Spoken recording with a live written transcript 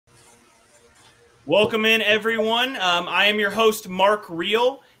Welcome in, everyone. I am your host, Mark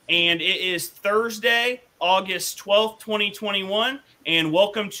Reel, and it is Thursday, August 12th, 2021, and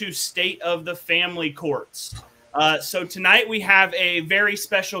welcome to State of the Family Courts. So tonight we have a very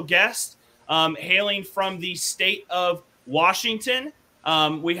special guest hailing from the state of Washington.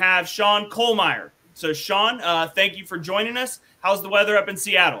 We have Sean Kohlmeyer. So, Sean, thank you for joining us. How's the weather up in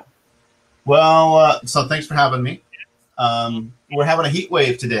Seattle? Well, so thanks for having me. We're having a heat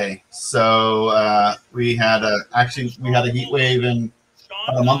wave today. So we had a heat wave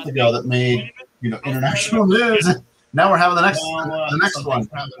about a month ago that made international news. Now we're having the next one.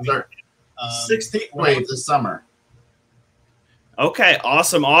 Our sixth heat wave this summer. Okay,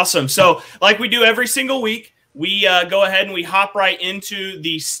 awesome. So, like we do every single week, we go ahead and we hop right into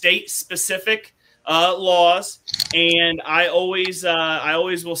the state-specific laws, and I always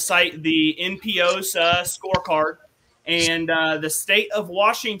will cite the NPO's scorecard, and the state of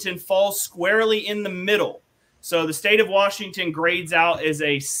Washington falls squarely in the middle. So the state of Washington grades out as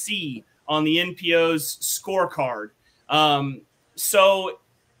a C on the NPO's scorecard. So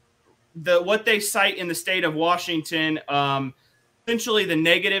what they cite in the state of Washington, essentially the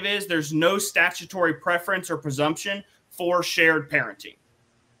negative is there's no statutory preference or presumption for shared parenting.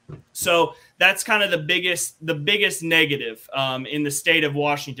 So that's kind of the biggest negative in the state of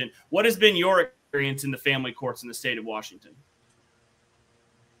Washington. What has been your experience in the family courts in the state of Washington?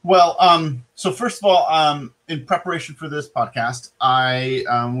 Well, so first of all, in preparation for this podcast, I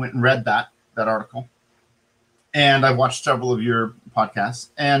went and read that article, and I've watched several of your podcasts,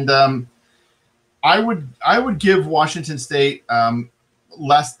 and I would give Washington State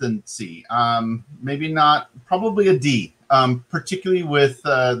less than C, maybe not, probably a D, particularly with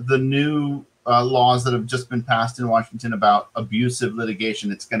the new laws that have just been passed in Washington about abusive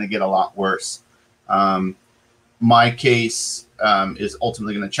litigation. It's going to get a lot worse. My case is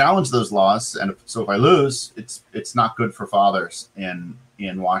ultimately going to challenge those laws, and so if I lose, it's not good for fathers in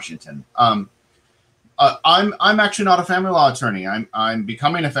Washington. I'm actually not a family law attorney. I'm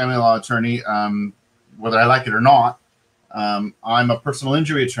becoming a family law attorney, whether I like it or not. I'm a personal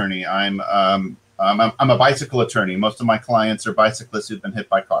injury attorney. I'm a bicycle attorney. Most of my clients are bicyclists who've been hit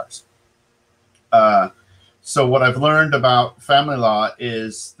by cars. So what I've learned about family law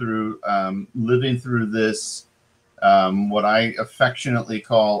is through living through this, what I affectionately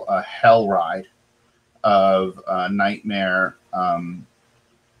call a hell ride of nightmare,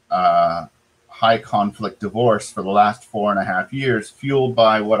 high conflict divorce for the last 4.5 years, fueled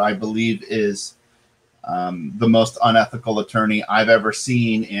by what I believe is the most unethical attorney I've ever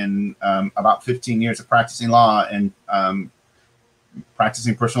seen in about 15 years of practicing law and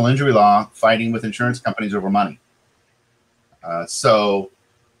practicing personal injury law, fighting with insurance companies over money. So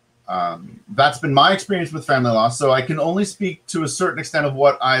that's been my experience with family law. So I can only speak to a certain extent of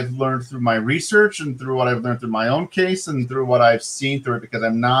what I've learned through my research and through what I've learned through my own case and through what I've seen through it, because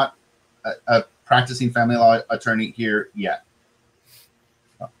I'm not a practicing family law attorney here yet.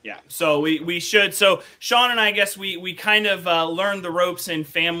 Yeah, so we should. So Sean and I guess we kind of learned the ropes in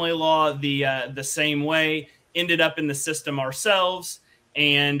family law the same way, ended up in the system ourselves,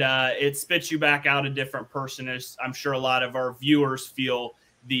 and it spits you back out a different person, as I'm sure a lot of our viewers feel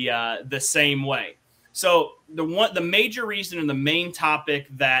the same way. So the major reason and the main topic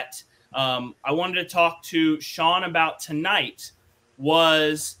that I wanted to talk to Sean about tonight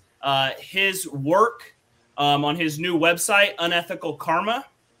was his work on his new website,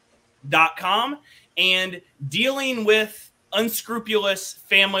 unethicalkarma.com, and dealing with unscrupulous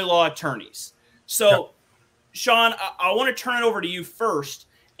family law attorneys. So, Sean, I want to turn it over to you first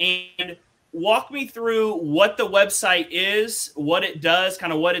and walk me through what the website is, what it does,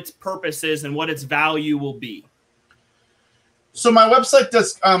 kind of what its purpose is, and what its value will be. So my website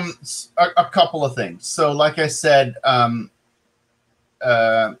does a couple of things. So like I said,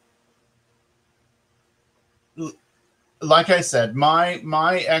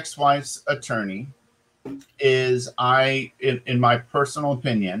 my ex-wife's attorney is, in my personal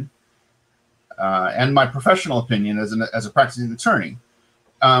opinion, and my professional opinion as a practicing attorney,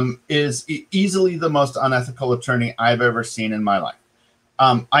 is easily the most unethical attorney I've ever seen in my life.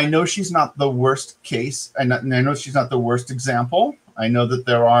 I know she's not the worst case, and I know she's not the worst example. I know that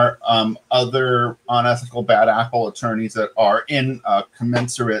there are other unethical bad apple attorneys that are in a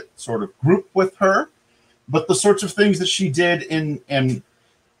commensurate sort of group with her. But the sorts of things that she did in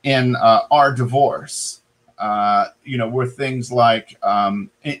our divorce, were things like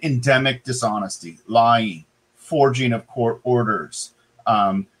endemic dishonesty, lying, forging of court orders,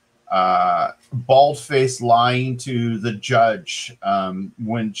 bald-faced lying to the judge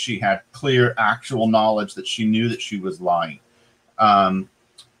when she had clear actual knowledge that she knew that she was lying.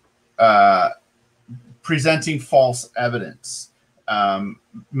 presenting false evidence,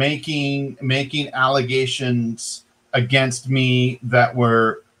 making allegations against me that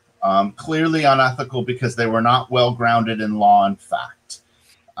were clearly unethical because they were not well grounded in law and fact,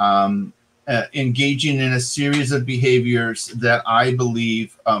 engaging in a series of behaviors that I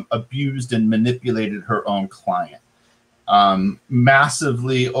believe abused and manipulated her own client,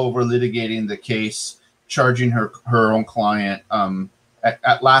 massively over litigating the case, charging her own client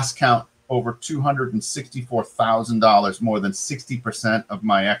at last count over $264,000, more than 60% of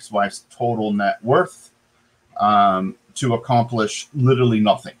my ex-wife's total net worth, to accomplish literally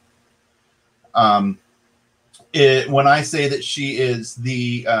nothing. When I say that she is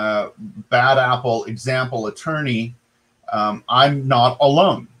the bad apple example attorney, I'm not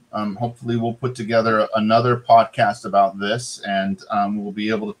alone. Hopefully we'll put together another podcast about this, and we'll be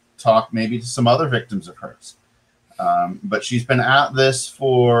able to talk maybe to some other victims of hers. But she's been at this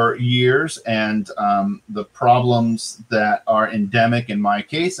for years, and the problems that are endemic in my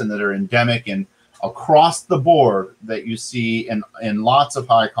case and that are endemic in across the board that you see in lots of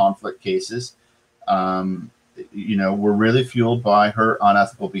high conflict cases, were really fueled by her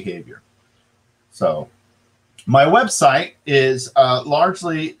unethical behavior. So my website is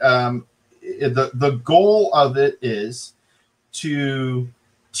largely, the goal of it is to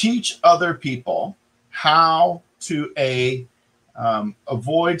teach other people how to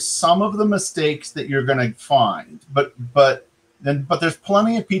avoid some of the mistakes that you're going to find, but there's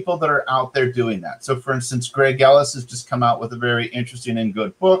plenty of people that are out there doing that. So, for instance, Greg Ellis has just come out with a very interesting and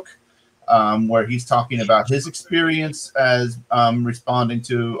good book where he's talking about his experience as responding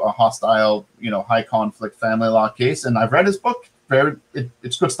to a hostile, high conflict family law case. And I've read his book.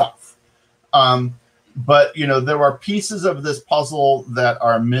 It's good stuff. But there are pieces of this puzzle that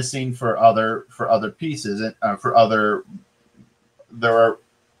are missing for other pieces, and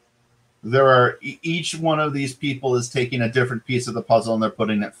there are each one of these people is taking a different piece of the puzzle and they're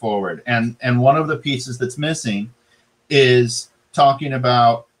putting it forward. And one of the pieces that's missing is talking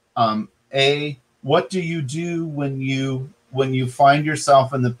about what do you do when you find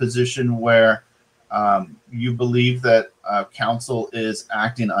yourself in the position where you believe that counsel is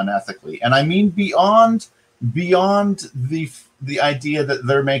acting unethically. And I mean beyond the idea that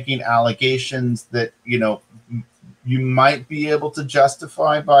they're making allegations that you might be able to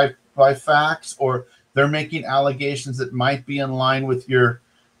justify by facts, or they're making allegations that might be in line with your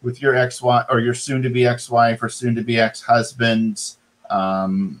ex-wife or your soon-to-be ex-wife or soon-to-be ex-husband's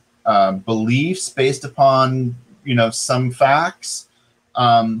beliefs based upon some facts.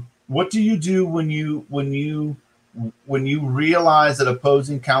 What do you do when you realize that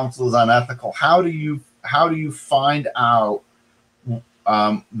opposing counsel is unethical? How do you find out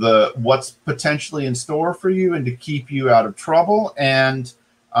what's potentially in store for you and to keep you out of trouble? And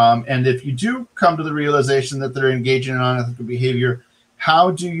if you do come to the realization that they're engaging in unethical behavior,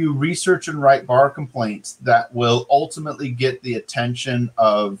 how do you research and write bar complaints that will ultimately get the attention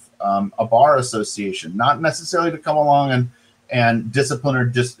of a bar association, not necessarily to come along and discipline or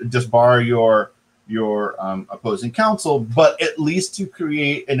disbar your opposing counsel, but at least to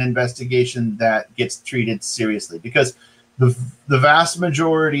create an investigation that gets treated seriously? Because the vast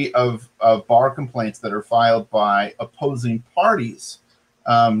majority of bar complaints that are filed by opposing parties,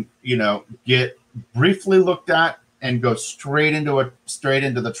 get briefly looked at and go straight into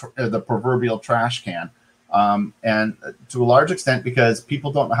the proverbial trash can. And to a large extent, because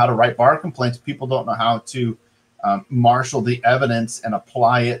people don't know how to write bar complaints, people don't know how to marshal the evidence and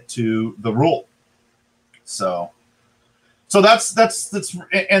apply it to the rule. So that's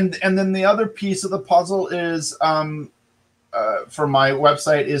and then the other piece of the puzzle is for my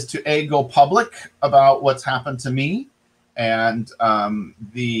website is to go public about what's happened to me and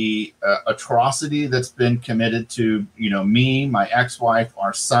the atrocity that's been committed to me, my ex-wife,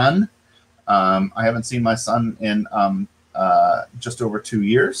 our son. I haven't seen my son in just over 2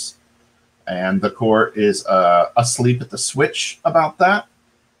 years, and the court is asleep at the switch about that.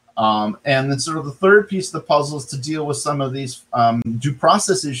 And then sort of the third piece of the puzzle is to deal with some of these due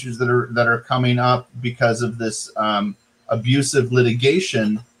process issues that are coming up because of this abusive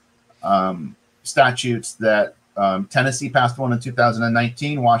litigation statutes that Tennessee passed one in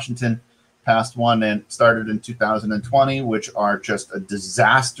 2019, Washington passed one and started in 2020, which are just a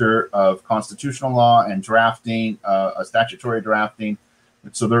disaster of constitutional law and drafting, statutory drafting.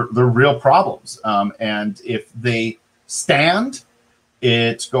 So they're real problems. And if they stand,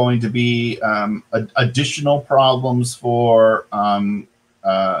 it's going to be additional problems for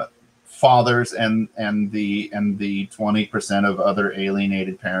fathers and the 20% of other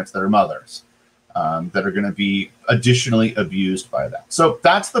alienated parents that are mothers that are going to be additionally abused by that. So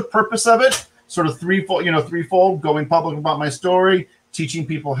that's the purpose of it. sort of threefold, going public about my story, teaching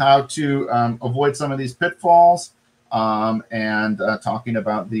people how to avoid some of these pitfalls, and talking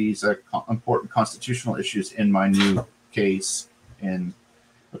about these important constitutional issues in my new case in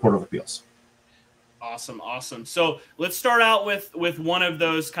the Court of Appeals. Awesome. So let's start out with one of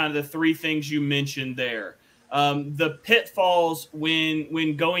those kind of the three things you mentioned there. The pitfalls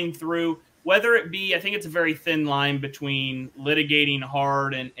when going through, whether it be, I think it's a very thin line between litigating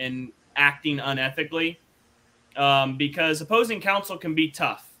hard and acting unethically, because opposing counsel can be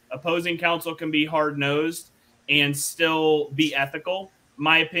tough. Opposing counsel can be hard-nosed and still be ethical.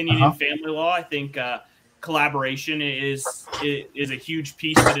 My opinion in family law, I think collaboration is a huge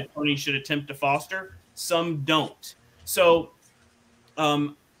piece that attorneys should attempt to foster. Some don't. So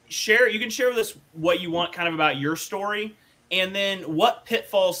you can share with us what you want kind of about your story, and then what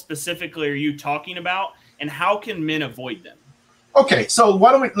pitfalls specifically are you talking about, and how can men avoid them? Okay, so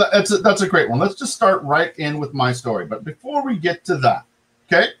why don't we? That's a great one. Let's just start right in with my story. But before we get to that,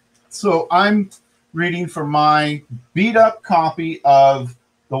 okay, so I'm reading from my beat up copy of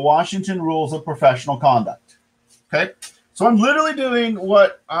the Washington Rules of Professional Conduct. Okay, so I'm literally doing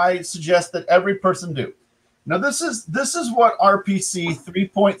what I suggest that every person do. Now, this is what RPC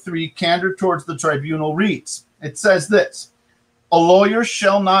 3.3 Candor Towards the Tribunal reads. It says this: a lawyer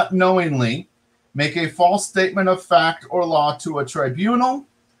shall not knowingly make a false statement of fact or law to a tribunal,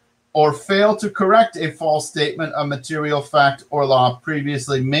 or fail to correct a false statement of material fact or law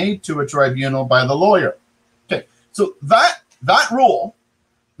previously made to a tribunal by the lawyer. Okay, so that rule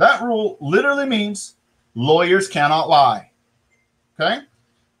literally means lawyers cannot lie. Okay,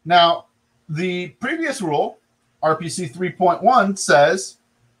 now the previous rule, RPC 3.1, says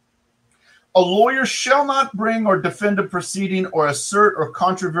a lawyer shall not bring or defend a proceeding or assert or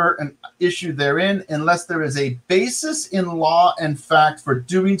controvert an issue therein unless there is a basis in law and fact for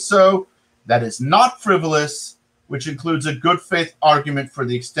doing so that is not frivolous, which includes a good faith argument for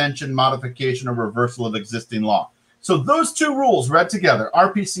the extension, modification, or reversal of existing law. So those two rules read together,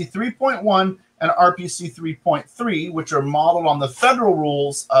 RPC 3.1 and RPC 3.3, which are modeled on the federal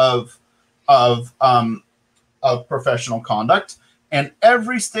rules of professional conduct. And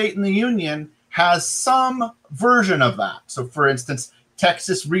every state in the union has some version of that. So, for instance,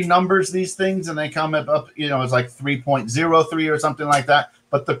 Texas renumbers these things and they come up, it's like 3.03 or something like that.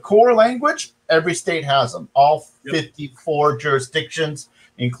 But the core language, every state has them. All 54 jurisdictions,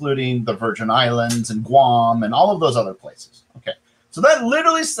 including the Virgin Islands and Guam and all of those other places. Okay, so that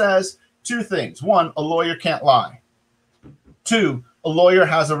literally says two things. One, a lawyer can't lie. Two, a lawyer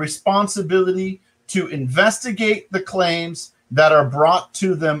has a responsibility to investigate the claims that are brought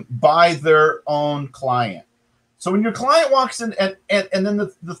to them by their own client. So when your client walks in, and then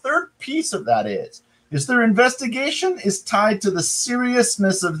the third piece of that is their investigation is tied to the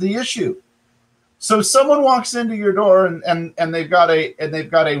seriousness of the issue. So someone walks into your door and they've got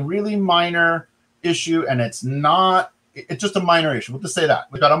a really minor issue, and it's just a minor issue. We'll just say that.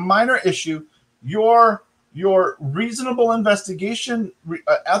 We've got a minor issue. Your reasonable investigation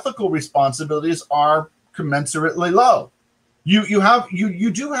ethical responsibilities are commensurately low. You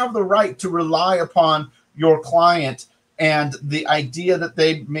do have the right to rely upon your client and the idea that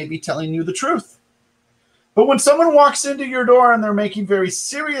they may be telling you the truth. But when someone walks into your door and they're making very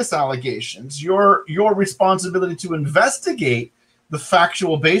serious allegations, your responsibility to investigate the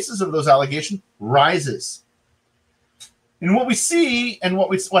factual basis of those allegations rises. And what we see, and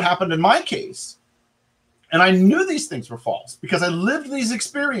what happened in my case, and I knew these things were false because I lived these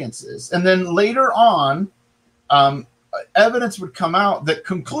experiences, and then later on, evidence would come out that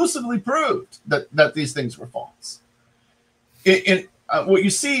conclusively proved that these things were false. What you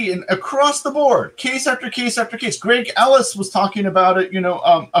see across the board, case after case after case. Greg Ellis was talking about it,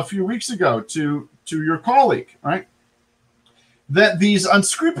 a few weeks ago to your colleague, right? That these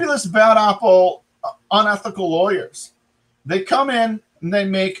unscrupulous, bad apple, unethical lawyers, they come in and they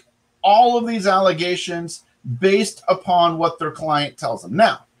make all of these allegations based upon what their client tells them.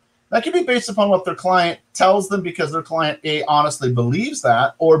 Now, that can be based upon what their client tells them because their client, A, honestly believes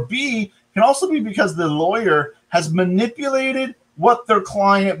that, or B, can also be because the lawyer has manipulated what their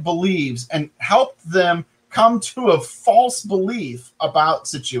client believes and helped them come to a false belief about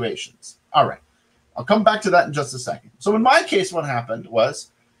situations. All right. I'll come back to that in just a second. So in my case, what happened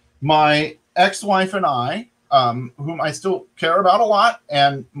was my ex-wife and I, whom I still care about a lot,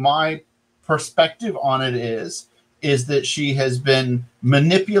 and my perspective on it is that she has been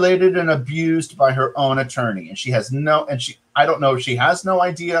manipulated and abused by her own attorney. And I don't know if she has no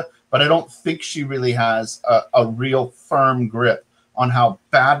idea, but I don't think she really has a real firm grip on how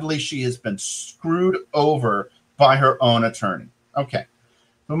badly she has been screwed over by her own attorney. Okay.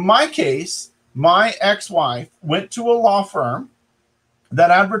 In my case, My ex-wife went to a law firm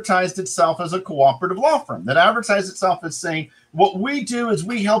that advertised itself as a cooperative law firm, that advertised itself as saying, what we do is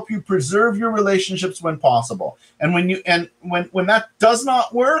we help you preserve your relationships when possible. And when that does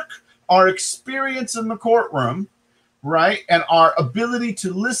not work, our experience in the courtroom, right, and our ability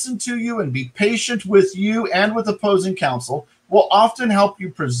to listen to you and be patient with you and with opposing counsel will often help you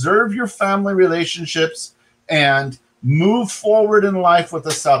preserve your family relationships and move forward in life with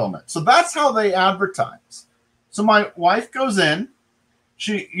a settlement. So that's how they advertise. So my wife goes in,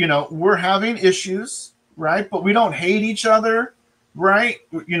 we're having issues, right? But we don't hate each other, right?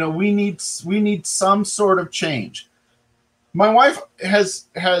 We need some sort of change. My wife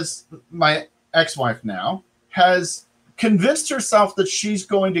my ex-wife now has convinced herself that she's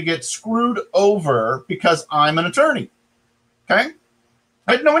going to get screwed over because I'm an attorney. Okay?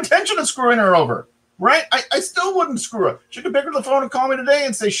 I had no intention of screwing her over, right? I still wouldn't screw her. She could pick up the phone and call me today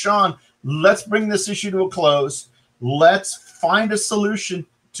and say, Sean, let's bring this issue to a close. Let's find a solution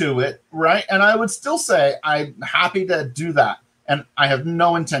to it, right? And I would still say I'm happy to do that. And I have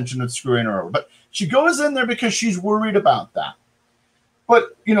no intention of screwing her over. But she goes in there because she's worried about that.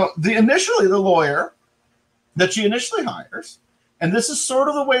 But, the lawyer that she initially hires, and this is sort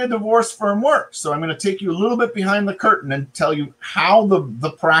of the way a divorce firm works. So I'm going to take you a little bit behind the curtain and tell you how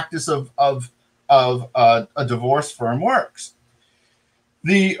the practice of a divorce firm works.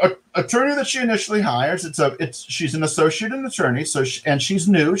 The attorney that she initially hires, she's an associate attorney, and she's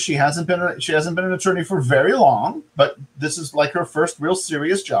new. She hasn't been an attorney for very long, but this is like her first real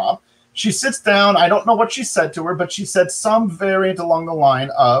serious job. She sits down. I don't know what she said to her, but she said some variant along the line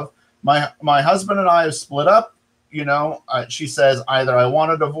of, my husband and I have split up. She says either I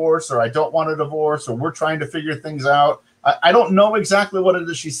want a divorce or I don't want a divorce, or we're trying to figure things out. I don't know exactly what it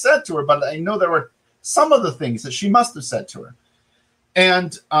is she said to her, but I know there were some of the things that she must have said to her.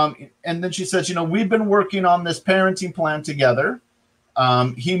 And then she says, we've been working on this parenting plan together.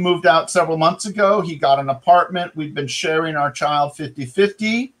 He moved out several months ago. He got an apartment. We've been sharing our child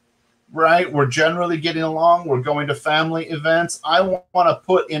 50-50, right? We're generally getting along. We're going to family events. I want to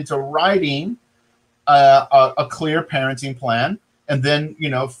put into writing a clear parenting plan, and then,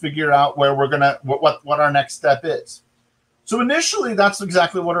 figure out where we're going to, what our next step is. So initially, that's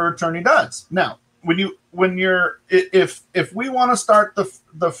exactly what our attorney does. Now, if we want to start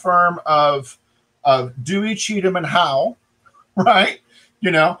the firm of Dewey, Cheatham, and Howe, right?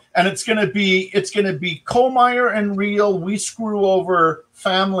 And it's going to be Kohlmeyer and Real. We screw over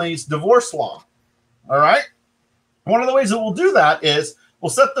families divorce law. All right. One of the ways that we'll do that is we'll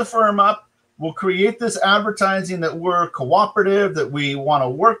set the firm up. We'll create this advertising that we're cooperative, that we want to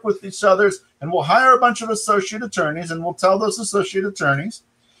work with each other, and we'll hire a bunch of associate attorneys, and we'll tell those associate attorneys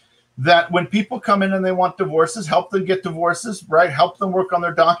that when people come in and they want divorces, help them get divorces, right? Help them work on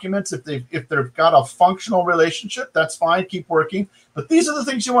their documents. If they've got a functional relationship, that's fine. Keep working. But these are the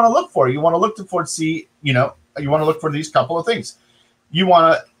things you want to look for. You want to look for these couple of things. You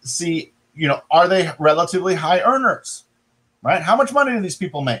want to see, are they relatively high earners, right? How much money do these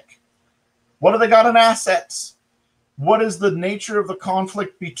people make? What do they got in assets? What is the nature of the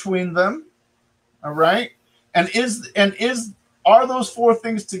conflict between them? All right. Are those four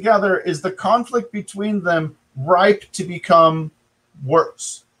things together? Is the conflict between them ripe to become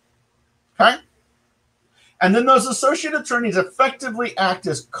worse? Okay. And then those associate attorneys effectively act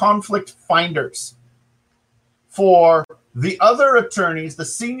as conflict finders for the other attorneys, the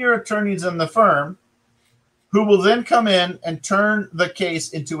senior attorneys in the firm, who will then come in and turn the case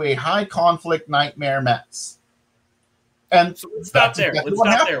into a high conflict nightmare mess. And so let's stop there.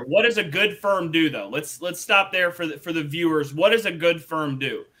 What does a good firm do, though? Let's stop there for the viewers. What does a good firm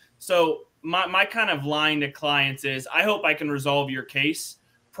do? So my kind of line to clients is, I hope I can resolve your case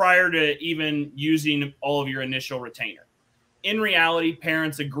prior to even using all of your initial retainer. In reality,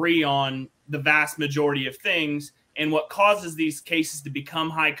 parents agree on the vast majority of things, and what causes these cases to become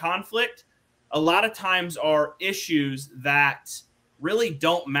high conflict a lot of times are issues that really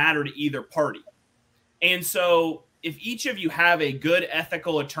don't matter to either party. And so if each of you have a good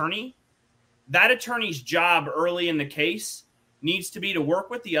ethical attorney, that attorney's job early in the case needs to be to work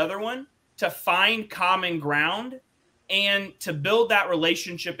with the other one to find common ground and to build that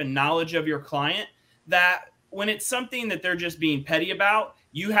relationship and knowledge of your client, that when it's something that they're just being petty about,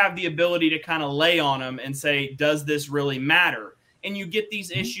 you have the ability to kind of lay on them and say, does this really matter? And you get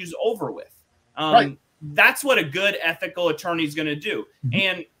these issues over with. Right. That's what a good ethical attorney is going to do.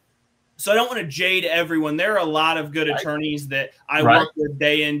 And so I don't want to jade everyone. There are a lot of good attorneys that I work with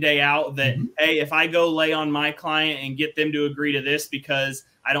day in, day out that, hey, if I go lay on my client and get them to agree to this because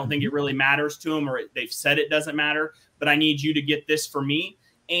I don't think it really matters to them, or they've said it doesn't matter, but I need you to get this for me.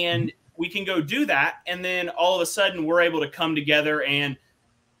 And we can go do that. And then all of a sudden we're able to come together and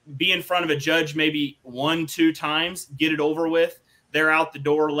be in front of a judge maybe 1-2 times, get it over with. They're out the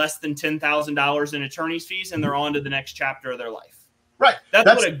door, less than $10,000 in attorney's fees, and they're on to the next chapter of their life. Right. That's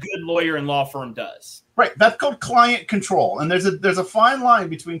what a good lawyer and law firm does. Right. That's called client control. And there's a fine line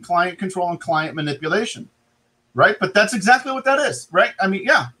between client control and client manipulation. Right. But that's exactly what that is. Right. I mean,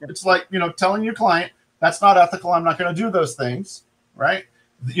 yeah, it's like, telling your client that's not ethical. I'm not going to do those things. Right.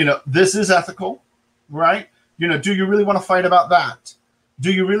 This is ethical. Right. Do you really want to fight about that?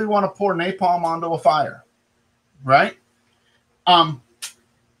 Do you really want to pour napalm onto a fire? Right.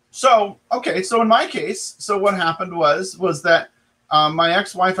 So in my case, so what happened was that my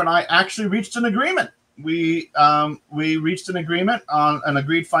ex-wife and I actually reached an agreement. We reached an agreement on an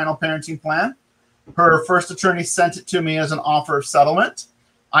agreed final parenting plan. Her first attorney sent it to me as an offer of settlement.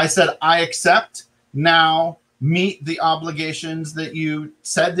 I said, I accept. Now meet the obligations that you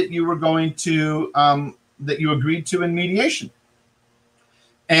said that you were going to, that you agreed to in mediation.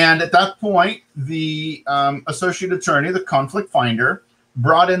 And at that point, the associate attorney, the conflict finder,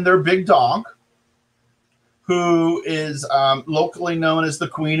 brought in their big dog, who is locally known as the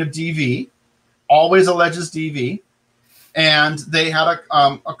Queen of DV, always alleges DV. And they had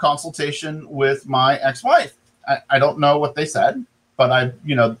a consultation with my ex-wife. I don't know what they said, but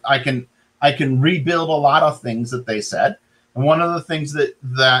I can rebuild a lot of things that they said. And one of the things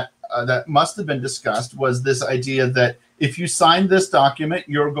that must have been discussed was this idea that if you sign this document,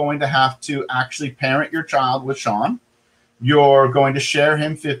 you're going to have to actually parent your child with Sean. You're going to share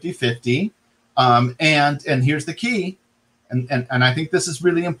him 50-50. And here's the key. And I think this is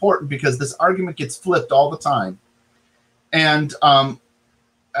really important because this argument gets flipped all the time. And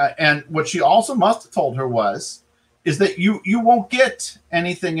what she also must have told her is that you won't get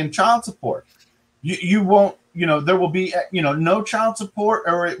anything in child support. You won't, there will be, no child support,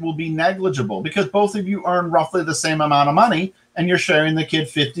 or it will be negligible because both of you earn roughly the same amount of money and you're sharing the kid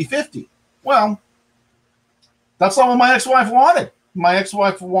 50-50. Well, that's not what my ex-wife wanted. My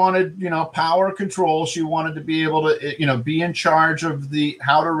ex-wife wanted, power control. She wanted to be able to, be in charge of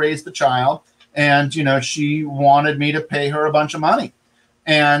how to raise the child. And, she wanted me to pay her a bunch of money.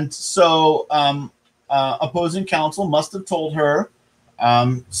 And so opposing counsel must have told her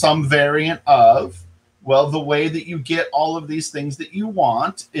some variant of, well, the way that you get all of these things that you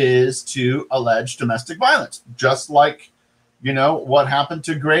want is to allege domestic violence, just like, what happened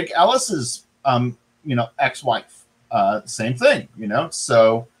to Greg Ellis's, ex-wife. Same thing,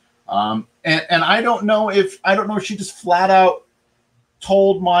 So, and I don't know if she just flat out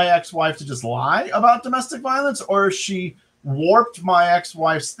told my ex-wife to just lie about domestic violence, or if she warped my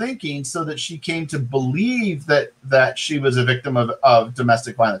ex-wife's thinking so that she came to believe that she was a victim of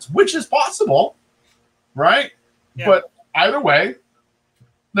domestic violence, which is possible. Right. Yeah. But either way,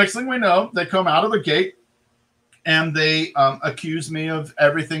 next thing we know, they come out of the gate and they accuse me of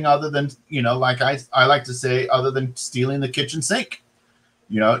everything other than, like I like to say, other than stealing the kitchen sink,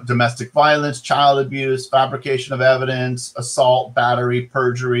 domestic violence, child abuse, fabrication of evidence, assault, battery,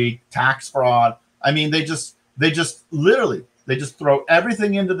 perjury, tax fraud. I mean, they just literally throw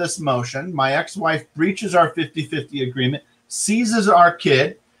everything into this motion. My ex-wife breaches our 50-50 agreement, seizes our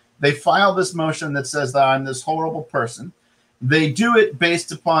kid. They file this motion that says that I'm this horrible person. They do it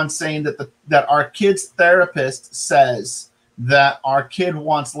based upon saying that our kid's therapist says that our kid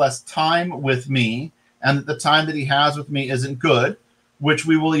wants less time with me and that the time that he has with me isn't good, which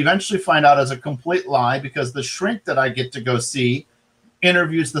we will eventually find out is a complete lie because the shrink that I get to go see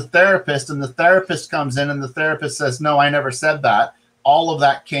interviews the therapist, and the therapist comes in and the therapist says, no, I never said that. All of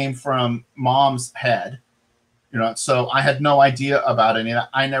that came from mom's head. So I had no idea about any of that.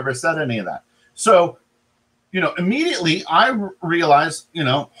 I never said any of that. So, immediately I realized,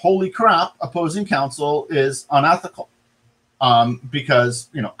 holy crap, opposing counsel is unethical. Because,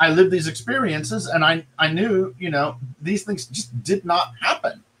 I lived these experiences and I knew, these things just did not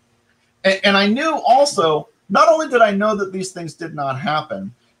happen. And I knew also, not only did I know that these things did not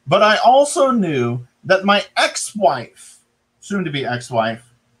happen, but I also knew that my ex-wife, soon to be ex-wife,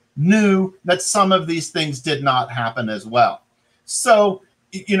 knew that some of these things did not happen as well. So,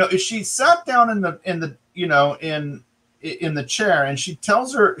 if she sat down in the chair and she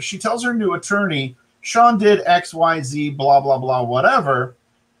tells her new attorney, Sean did X, Y, Z, blah, blah, blah, whatever,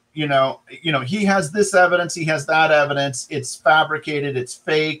 he has this evidence, he has that evidence, it's fabricated, it's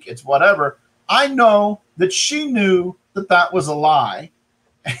fake, it's whatever. I know that she knew that was a lie.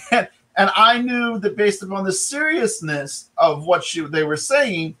 And I knew that based upon the seriousness of what they were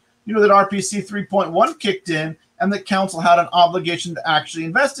saying, that RPC 3.1 kicked in and that counsel had an obligation to actually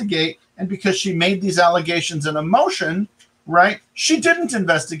investigate. And because she made these allegations in a motion, right? She didn't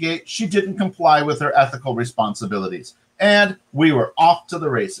investigate. She didn't comply with her ethical responsibilities. And we were off to the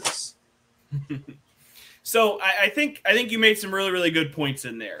races. So I think you made some really, really good points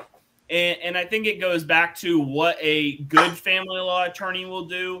in there. And I think it goes back to what a good family law attorney will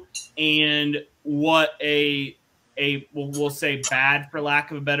do and what we'll say bad, for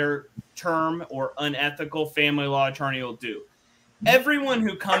lack of a better term, or unethical family law attorney will do. Everyone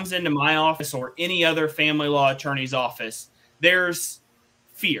who comes into my office or any other family law attorney's office, there's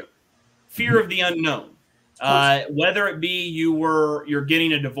fear of the unknown. Whether it be you're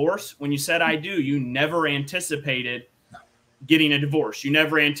getting a divorce. When you said I do, you never anticipated getting a divorce. You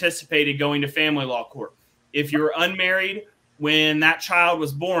never anticipated going to family law court. If you're unmarried, when that child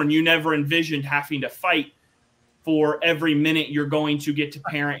was born, you never envisioned having to fight for every minute you're going to get to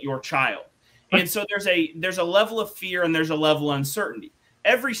parent your child. And so there's a level of fear and there's a level of uncertainty.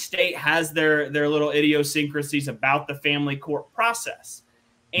 Every state has their little idiosyncrasies about the family court process.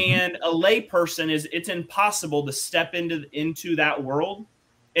 And a lay person it's impossible to step into that world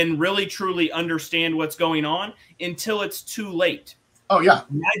and really truly understand what's going on until it's too late. Oh, yeah.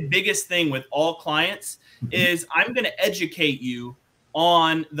 My biggest thing with all clients is I'm going to educate you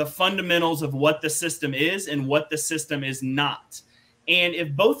on the fundamentals of what the system is and what the system is not. And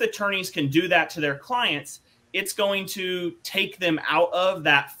if both attorneys can do that to their clients, it's going to take them out of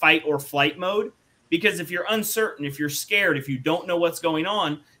that fight or flight mode. Because if you're uncertain, if you're scared, if you don't know what's going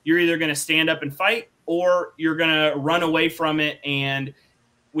on, you're either going to stand up and fight or you're going to run away from it. And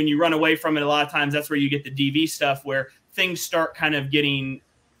when you run away from it, a lot of times that's where you get the DV stuff, where things start kind of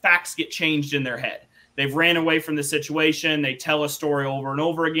facts get changed in their head. They've ran away from the situation. They tell a story over and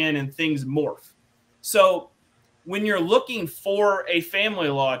over again and things morph. So when you're looking for a family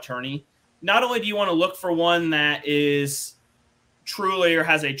law attorney, not only do you want to look for one that is truly or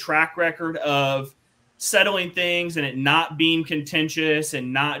has a track record of settling things and it not being contentious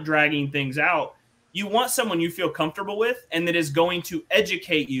and not dragging things out, you want someone you feel comfortable with and that is going to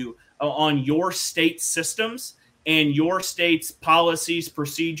educate you on your state's systems and your state's policies,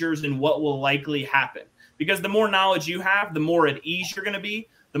 procedures, and what will likely happen. Because the more knowledge you have, the more at ease you're going to be.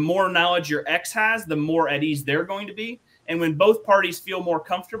 The more knowledge your ex has, the more at ease they're going to be. And when both parties feel more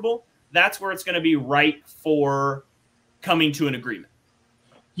comfortable, that's where it's going to be right for coming to an agreement.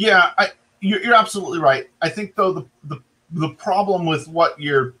 Yeah, you're absolutely right. I think, though, the problem with what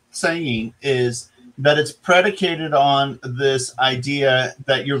you're saying is that it's predicated on this idea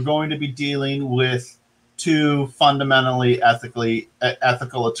that you're going to be dealing with two fundamentally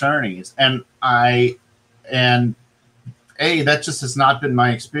ethical attorneys. And that just has not been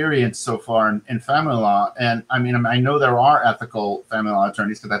my experience so far in family law. And I mean, I know there are ethical family law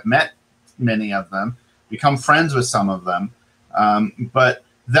attorneys because I've met many of them, become friends with some of them. But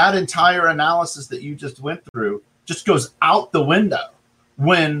that entire analysis that you just went through just goes out the window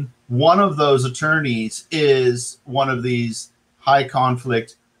when one of those attorneys is one of these high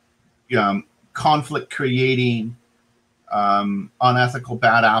conflict creating unethical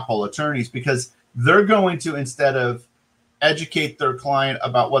bad apple attorneys, because they're going to, instead of educate their client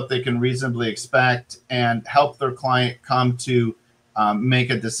about what they can reasonably expect and help their client come to make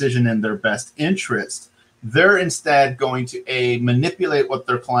a decision in their best interest, they're instead going to A, manipulate what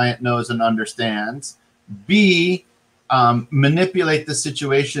their client knows and understands, B, manipulate the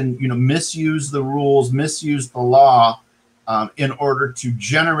situation, misuse the rules, misuse the law in order to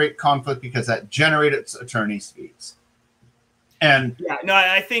generate conflict, because that generates attorney's fees. And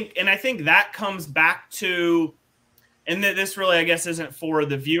I think that comes back to, and this really, I guess, isn't for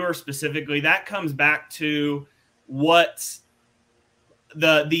the viewer specifically. That comes back to what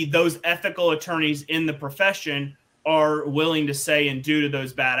those ethical attorneys in the profession are willing to say and do to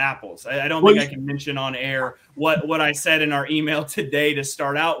those bad apples. I don't think I can mention on air what I said in our email today to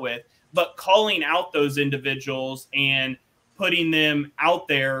start out with, but calling out those individuals and putting them out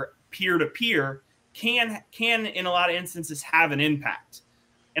there peer to peer can in a lot of instances have an impact.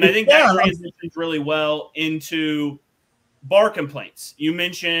 And I think that transitions really well into bar complaints. You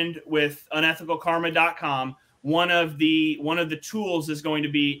mentioned with unethicalkarma.com, one of the tools is going to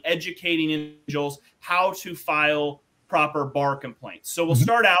be educating individuals how to file proper bar complaints. So we'll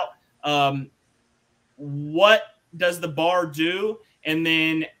start out. What does the bar do? And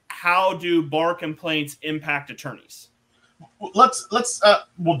then how do bar complaints impact attorneys? We'll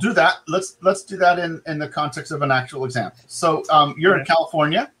do that. Let's do that in the context of an actual example. So you're in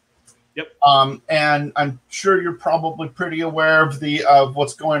California. Yep. And I'm sure you're probably pretty aware of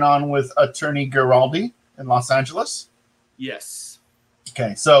what's going on with Attorney Giraldi in Los Angeles. Yes.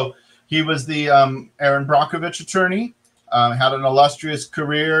 Okay. So he was the Aaron Brockovich attorney, had an illustrious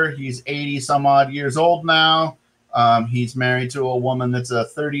career. He's 80 some odd years old now. He's married to a woman that's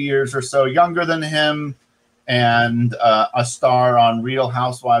 30 years or so younger than him, and a star on Real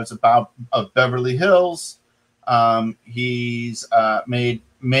Housewives of Beverly Hills. He's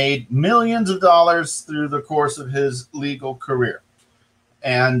made millions of dollars through the course of his legal career.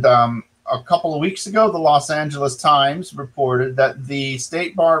 And a couple of weeks ago, the Los Angeles Times reported that the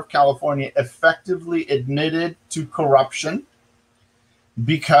State Bar of California effectively admitted to corruption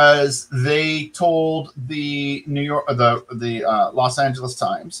because they told the Los Angeles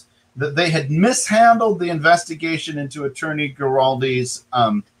Times that they had mishandled the investigation into Attorney Giraldi's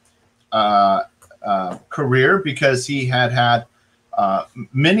career, because he had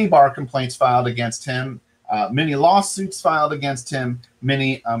many bar complaints filed against him, many lawsuits filed against him,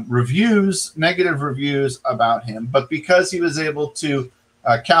 many negative reviews about him. But because he was able to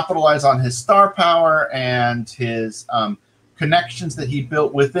capitalize on his star power and his connections that he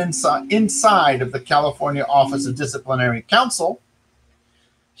built inside of the California Office of Disciplinary Counsel,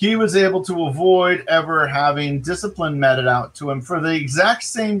 he was able to avoid ever having discipline meted out to him for the exact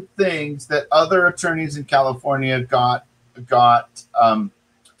same things that other attorneys in California got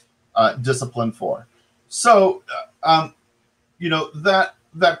discipline for. So, that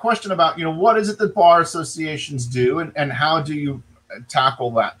question about, what is it that bar associations do, and how do you tackle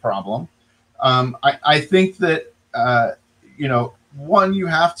that problem? I think that, one,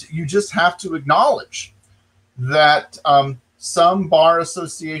 you just have to acknowledge that some bar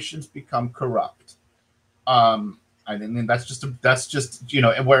associations become corrupt. I mean, that's just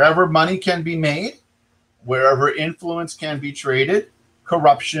wherever money can be made, wherever influence can be traded,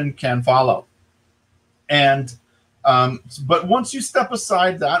 corruption can follow. And but once you step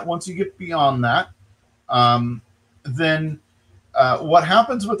aside that, once you get beyond that, then what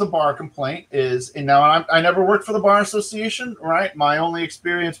happens with a bar complaint is, and now I never worked for the Bar Association, right? My only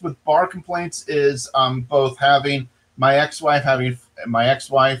experience with bar complaints is both having my ex-wife's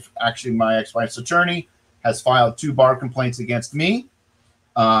attorney has filed 2 bar complaints against me.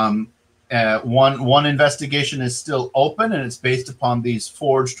 One investigation is still open, and it's based upon these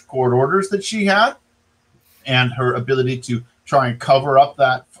forged court orders that she had, and her ability to try and cover up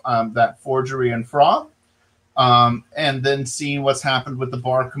that forgery and fraud. And then seeing what's happened with the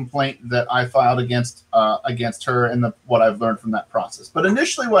bar complaint that I filed against her, and what I've learned from that process. But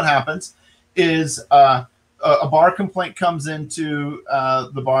initially, what happens is a bar complaint comes into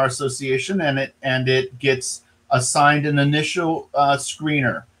the Bar Association, and it gets assigned an initial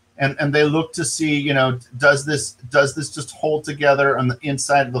screener, and they look to see, does this just hold together on the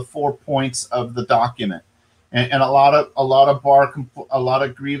inside of the 4 points of the document. And a lot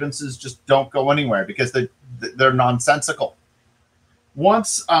of grievances just don't go anywhere because they're nonsensical.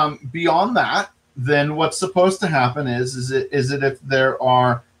 Once beyond that, then what's supposed to happen is that if there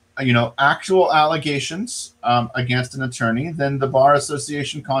are actual allegations against an attorney, then the Bar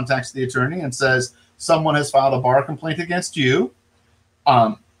Association contacts the attorney and says, someone has filed a bar complaint against you.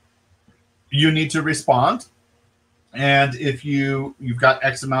 You need to respond, and if you've got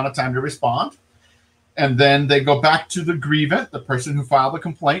X amount of time to respond. And then they go back to the grievant, the person who filed the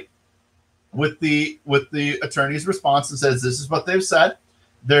complaint, with the attorney's response, and says, this is what they've said.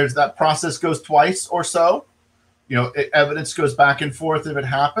 That process goes twice or so. Evidence goes back and forth if it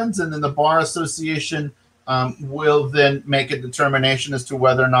happens, and then the Bar Association will then make a determination as to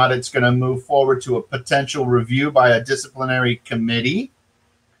whether or not it's going to move forward to a potential review by a disciplinary committee.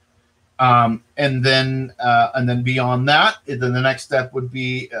 And then beyond that, then the next step would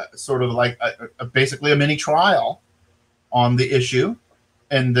be sort of like basically a mini trial on the issue,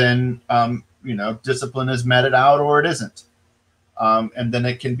 and then discipline is meted out or it isn't, and then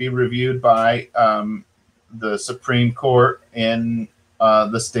it can be reviewed by the Supreme Court in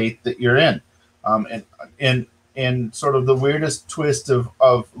the state that you're in, and in sort of the weirdest twist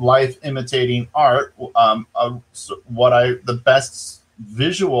of life imitating art, the best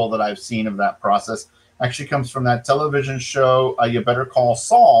visual that I've seen of that process actually comes from that television show, You Better Call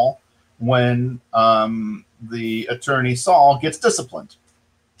Saul, when the attorney Saul gets disciplined.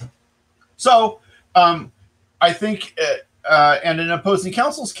 So I think, and in opposing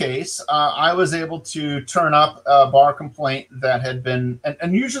counsel's case, I was able to turn up a bar complaint that had been,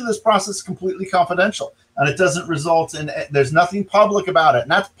 and usually this process is completely confidential, and it doesn't result in, there's nothing public about it, and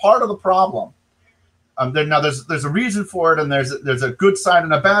that's part of the problem. There's a reason for it, and there's a good side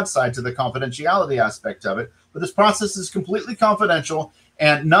and a bad side to the confidentiality aspect of it. But this process is completely confidential,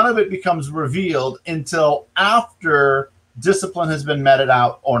 and none of it becomes revealed until after discipline has been meted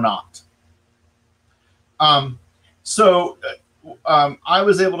out or not. So I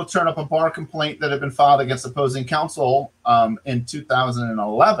was able to turn up a bar complaint that had been filed against opposing counsel in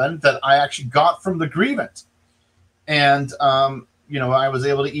 2011 that I actually got from the grievant. And I was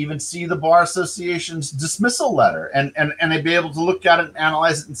able to even see the Bar Association's dismissal letter, and I'd be able to look at it and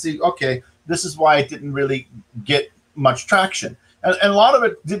analyze it and see, okay, this is why it didn't really get much traction. And a lot of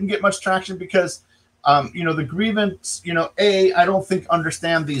it didn't get much traction because, the grievance, I don't think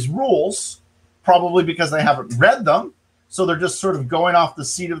understand these rules, probably because they haven't read them. So they're just sort of going off the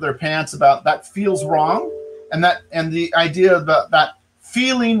seat of their pants about that feels wrong. And the idea that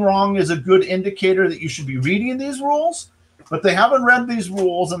feeling wrong is a good indicator that you should be reading these rules. But they haven't read these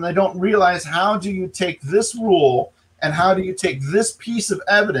rules, and they don't realize, how do you take this rule and how do you take this piece of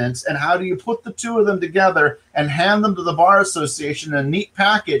evidence and how do you put the two of them together and hand them to the Bar Association in a neat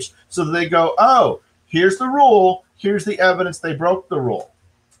package so that they go, oh, here's the rule, here's the evidence they broke the rule.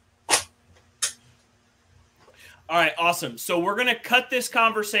 All right, awesome. So we're going to cut this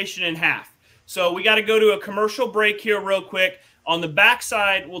conversation in half. So we got to go to a commercial break here real quick. On the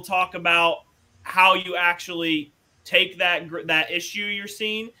backside, we'll talk about how you actually take that issue you're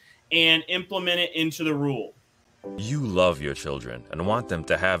seeing and implement it into the rule. You love your children and want them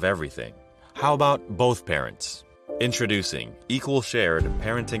to have everything. How about both parents? Introducing Equal Shared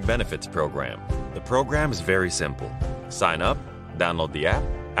Parenting Benefits Program. The program is very simple. Sign up, download the app,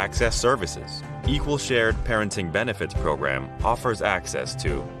 access services. Equal Shared Parenting Benefits Program offers access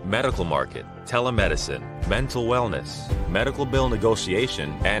to medical market, telemedicine, mental wellness, medical bill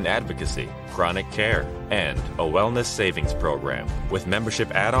negotiation and advocacy, chronic care, and a wellness savings program with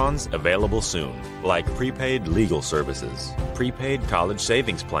membership add-ons available soon, like prepaid legal services, prepaid college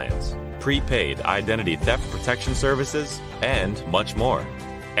savings plans, prepaid identity theft protection services, and much more.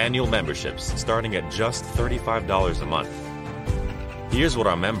 Annual memberships starting at just $35 a month. Here's what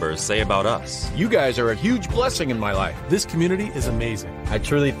our members say about us. You guys are a huge blessing in my life. This community is amazing. I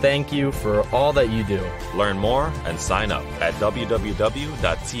truly thank you for all that you do. Learn more and sign up at www.tfrm.org.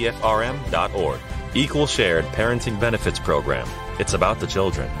 Equal Shared Parenting Benefits Program. It's about the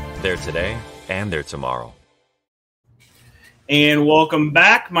children. They're today and they're tomorrow. And welcome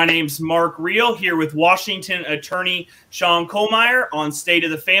back. My name's Mark Reel here with Washington attorney Sean Kohlmeyer on State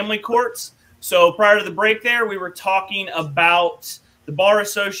of the Family Courts. So prior to the break there, we were talking about the bar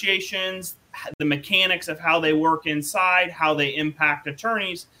associations, the mechanics of how they work inside, how they impact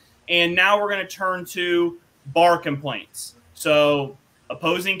attorneys. And now we're going to turn to bar complaints. So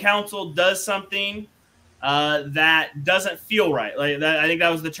opposing counsel does something that doesn't feel right. Like that, I think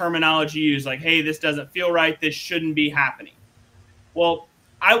that was the terminology used, like, hey, this doesn't feel right. This shouldn't be happening. Well,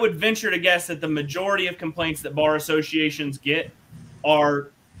 I would venture to guess that the majority of complaints that bar associations get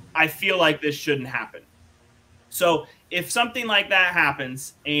are, I feel like this shouldn't happen. So if something like that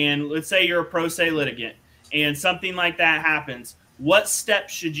happens, and let's say you're a pro se litigant, and something like that happens, what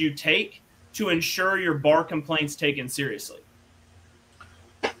steps should you take to ensure your bar complaints taken seriously?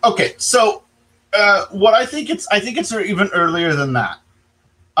 Okay, so what I think it's even earlier than that.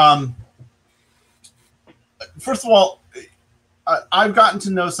 First of all, I've gotten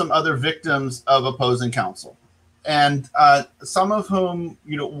to know some other victims of opposing counsel, and some of whom,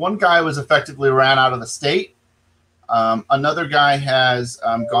 one guy was effectively ran out of the state. Another guy has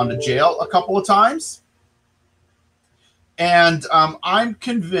gone to jail a couple of times. And I'm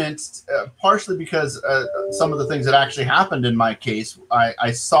convinced, partially because some of the things that actually happened in my case,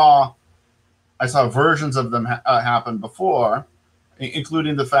 I saw versions of them happen before,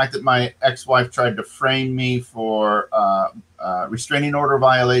 including the fact that my ex-wife tried to frame me for restraining order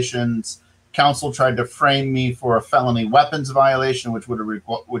violations. Counsel tried to frame me for a felony weapons violation, which would have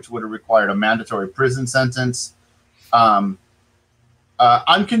required a mandatory prison sentence. I'm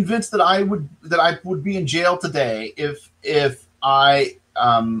convinced that I would be in jail today if I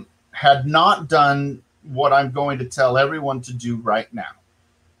had not done what I'm going to tell everyone to do right now.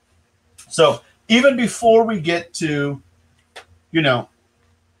 So even before we get to,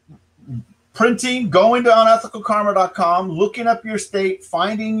 printing, going to unethicalkarma.com, looking up your state,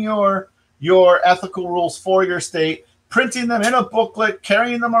 finding your ethical rules for your state, printing them in a booklet,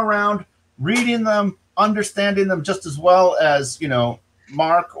 carrying them around, reading them, understanding them just as well as,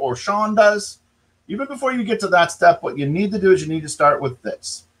 Mark or Sean does. Even before you get to that step, what you need to do is you need to start with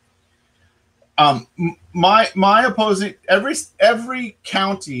this. My opposing, every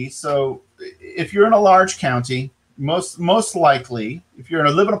county, so if you're in a large county, most likely, if you're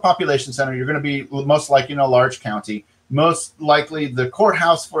live in a population center, you're going to be most likely in a large county. Most likely the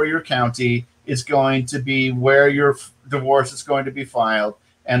courthouse for your county is going to be where your divorce is going to be filed.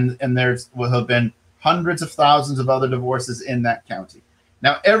 And will have been hundreds of thousands of other divorces in that county.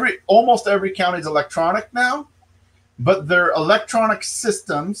 Now, almost every county is electronic now, but their electronic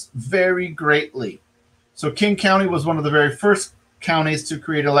systems vary greatly. So King County was one of the very first counties to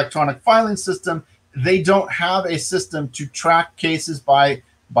create an electronic filing system. they don't have a system to track cases by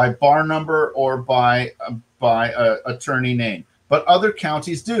bar number or by attorney name, but other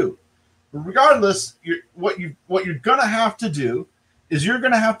counties do. Regardless, what you're going to have to do is you're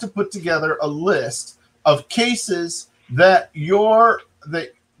going to have to put together a list of cases that your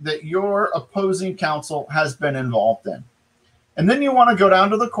opposing counsel has been involved in. And then you want to go down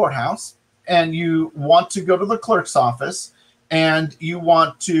to the courthouse and you want to go to the clerk's office and you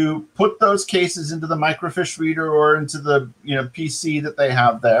want to put those cases into the microfiche reader or into the PC that they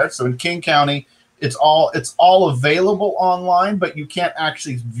have there. So in King County, it's all available online, but you can't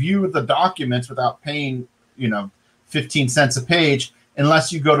actually view the documents without paying 15 cents a page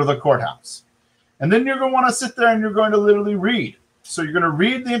unless you go to the courthouse. And then you're going to want to sit there and you're going to literally read. So you're going to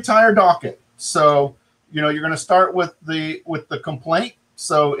read the entire docket. So you're going to start with the complaint.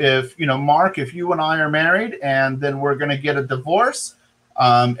 So if Mark, if you and I are married and then we're going to get a divorce,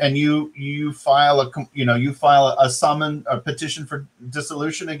 and you file a summons, a petition for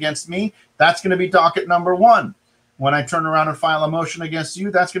dissolution against me, that's going to be docket number 1. When I turn around and file a motion against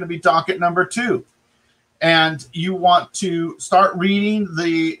you, that's going to be docket number 2. And you want to start reading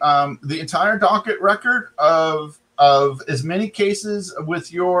the entire docket record of as many cases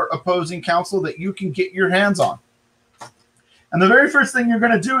with your opposing counsel that you can get your hands on. And the very first thing you're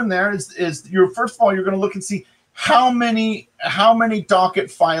going to do in there is first of all, you're going to look and see how many docket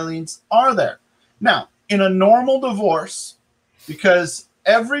filings are there. Now, in a normal divorce, because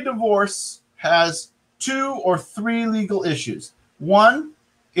every divorce has 2 or 3 legal issues. 1,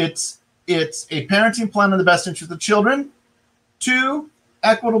 it's a parenting plan in the best interest of the children. 2,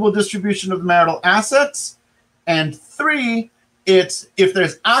 equitable distribution of marital assets. And 3, it's if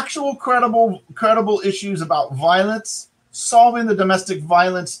there's actual credible issues about violence, solving the domestic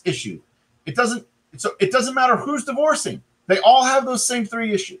violence issue. It doesn't matter who's divorcing. They all have those same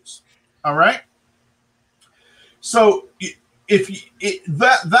 3 issues. All right. So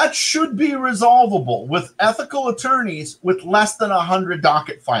that should be resolvable with ethical attorneys with less than 100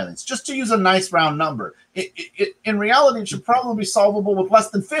 docket filings, just to use a nice round number. In reality, it should probably be solvable with less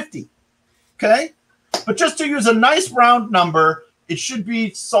than 50. Okay. But just to use a nice round number, it should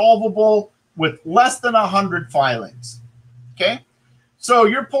be solvable with less than 100 filings. Okay. So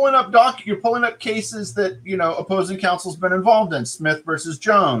you're pulling up cases that, opposing counsel's been involved in. Smith versus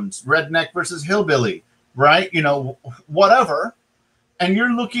Jones, Redneck versus Hillbilly, right? Whatever. And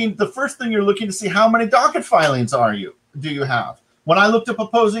the first thing you're looking to see, how many docket filings do you have? When I looked up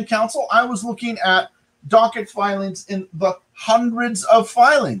opposing counsel, I was looking at docket filings in the hundreds of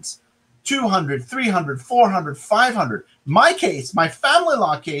filings. 200, 300, 400, 500. My case, my family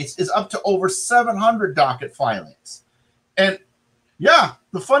law case, is up to over 700 docket filings. And yeah,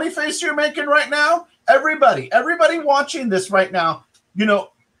 the funny face you're making right now, everybody watching this right now,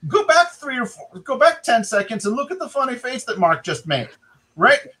 go back 10 seconds and look at the funny face that Mark just made,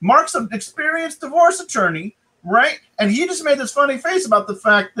 right? Mark's an experienced divorce attorney, right? And he just made this funny face about the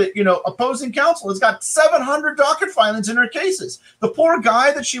fact that, opposing counsel has got 700 docket filings in her cases. The poor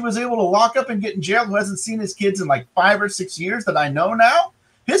guy that she was able to lock up and get in jail who hasn't seen his kids in like 5 or 6 years that I know now,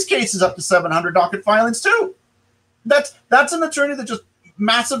 his case is up to 700 docket filings too. That's an attorney that just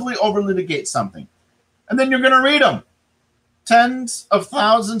massively over-litigates something. And then you're going to read them. Tens of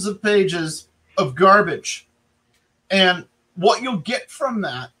thousands of pages of garbage. And what you'll get from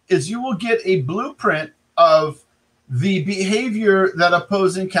that is you will get a blueprint of the behavior that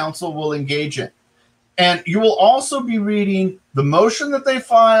opposing counsel will engage in. And you will also be reading the motion that they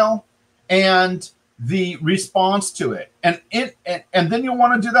file and the response to it. And then you'll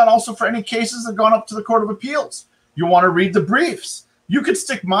want to do that also for any cases that have gone up to the Court of Appeals. You want to read the briefs. You could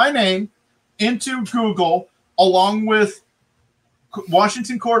stick my name into Google along with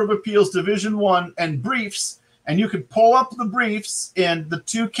Washington Court of Appeals Division 1 and briefs, and you could pull up the briefs in the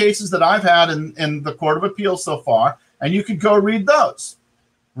 2 cases that I've had in the Court of Appeals so far, and you could go read those,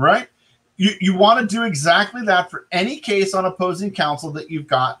 right? You want to do exactly that for any case on opposing counsel that you've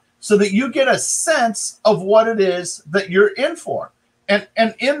got so that you get a sense of what it is that you're in for. And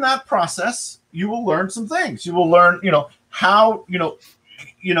in that process, you will learn some things. You will learn, how,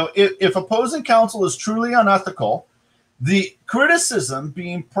 if opposing counsel is truly unethical, the criticism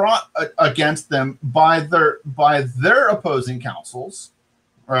being brought against them by their opposing counsels,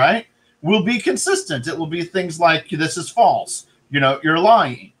 right, will be consistent. It will be things like, this is false. You're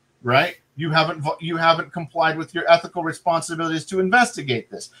lying, right? You haven't complied with your ethical responsibilities to investigate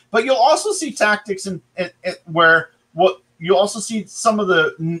this. But you'll also see tactics you also see some of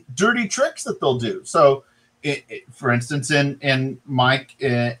the dirty tricks that they'll do. So, for instance, in my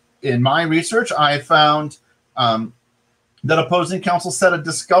research, I found that opposing counsel set a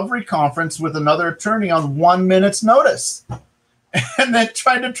discovery conference with another attorney on 1 minute's notice, and then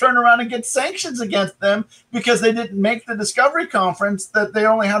tried to turn around and get sanctions against them because they didn't make the discovery conference that they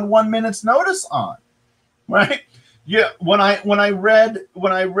only had 1 minute's notice on. Right? Yeah. When I read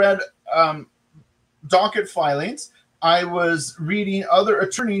docket filings, I was reading other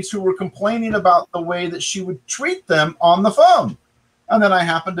attorneys who were complaining about the way that she would treat them on the phone. And then I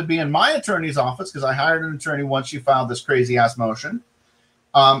happened to be in my attorney's office because I hired an attorney once she filed this crazy ass motion.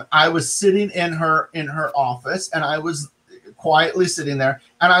 I was sitting in her office, and I was quietly sitting there,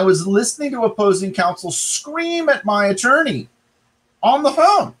 and I was listening to opposing counsel scream at my attorney on the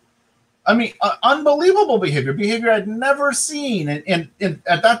phone. I mean, unbelievable behavior I'd never seen in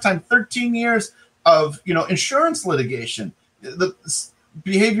at that time 13 years of insurance litigation. The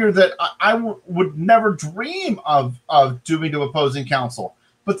behavior that I would never dream of doing to opposing counsel.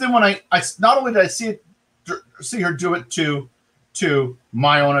 But then when I not only did I see her do it to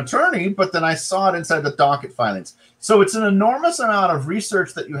my own attorney, but then I saw it inside the docket filings. So it's an enormous amount of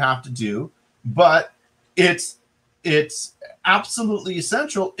research that you have to do, but it's absolutely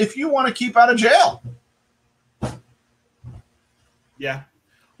essential if you want to keep out of jail. Yeah,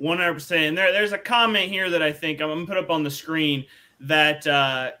 100%. And there's a comment here that I think I'm going to put up on the screen that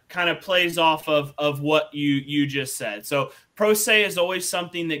kind of plays off of what you just said. So pro se is always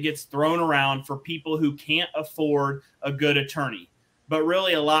something that gets thrown around for people who can't afford a good attorney, but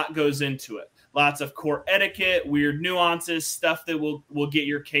really a lot goes into it. Lots of court etiquette, weird nuances, stuff that will get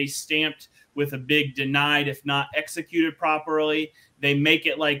your case stamped with a big denied if not executed properly. They make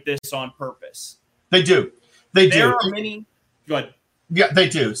it like this on purpose. They do. There are many. Go ahead. Yeah, they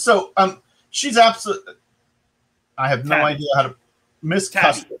do. So she's absolutely. I have no idea how to. Miss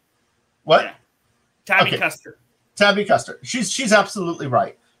Custer. What? Yeah. Tabby Custer. Tabby Custer. She's absolutely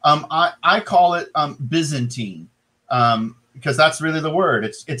right. I call it Byzantine. Because that's really the word.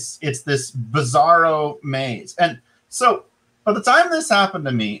 It's this bizarro maze. And so by the time this happened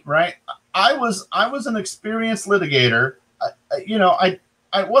to me, right, I was an experienced litigator.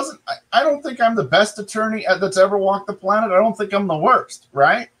 I don't think I'm the best attorney that's ever walked the planet. I don't think I'm the worst,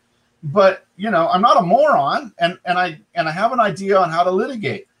 right? But I'm not a moron, and I have an idea on how to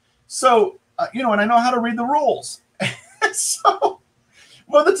litigate. So and I know how to read the rules. So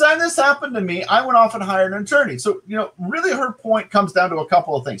by the time this happened to me, I went off and hired an attorney. So, really her point comes down to a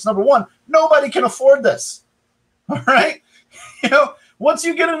couple of things. Number one, nobody can afford this. All right. Once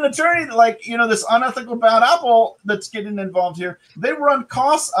you get an attorney like, this unethical bad apple that's getting involved here, they run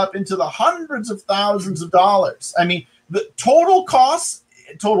costs up into the hundreds of thousands of dollars. I mean, the total costs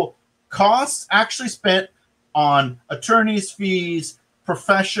actually spent on attorney's fees,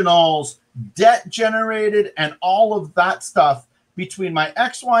 professionals, debt generated, and all of that stuff between my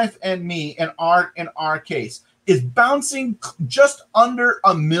ex-wife and me in our case is bouncing just under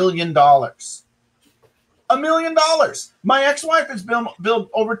 $1 million. $1 million. My ex-wife has billed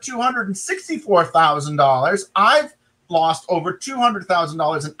over $264,000. I've lost over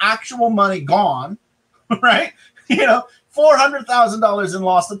 $200,000 in actual money gone, right? $400,000 in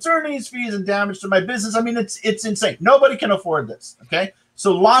lost attorney's fees and damage to my business. I mean, it's insane. Nobody can afford this. Okay.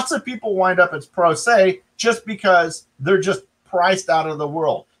 So lots of people wind up as pro se just because they're just priced out of the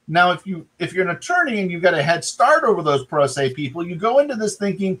world. Now, if you're an attorney and you've got a head start over those pro se people, you go into this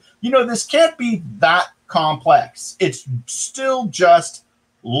thinking, this can't be that complex. It's still just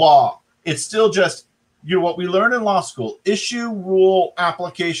law. It's still just what we learn in law school: issue, rule,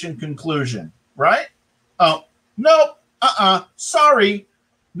 application, conclusion. Right? Oh no, sorry.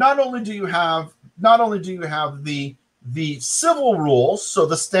 Not only do you have the civil rules, so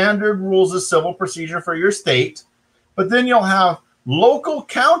the standard rules of civil procedure for your state, but then you'll have local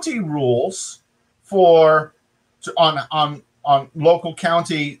county rules on local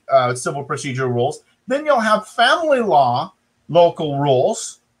county civil procedure rules. Then you'll have family law local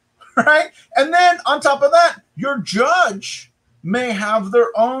rules, right? And then on top of that, your judge may have their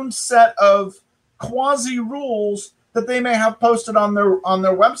own set of quasi rules that they may have posted on their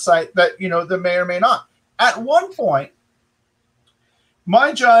website that that may or may not. At one point,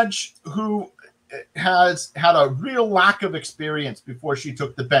 my judge, who has had a real lack of experience before she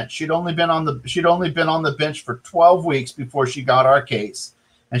took the bench. She'd only been on the bench for 12 weeks before she got our case,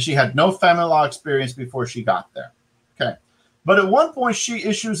 and she had no family law experience before she got there. Okay. But at one point she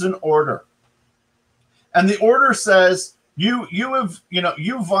issues an order. And the order says, you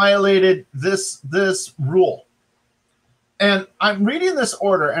violated this rule. And I'm reading this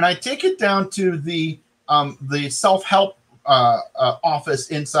order, and I take it down to the self-help office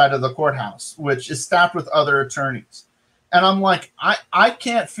inside of the courthouse, which is staffed with other attorneys. And I'm like, I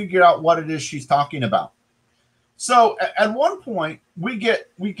can't figure out what it is she's talking about. So at one point, we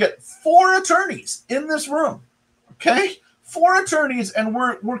get 4 attorneys in this room, okay? 4 attorneys, and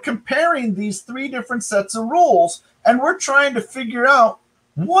we're comparing these 3 different sets of rules, and we're trying to figure out,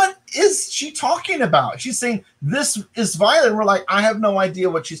 what is she talking about? She's saying this is violent. We're like, I have no idea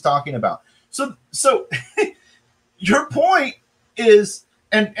what she's talking about. So your point is,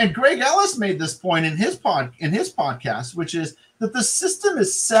 and Greg Ellis made this point in his podcast, which is that the system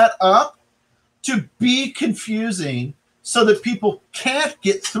is set up to be confusing so that people can't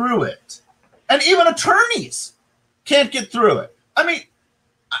get through it. And even attorneys can't get through it. I mean,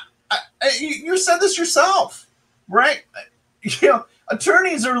 you said this yourself, right? You know,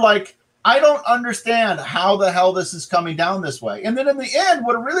 attorneys are like, I don't understand how the hell this is coming down this way. And then in the end,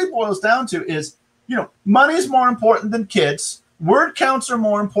 what it really boils down to is, you know, money is more important than kids. Word counts are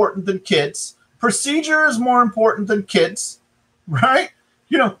more important than kids. Procedure is more important than kids, right?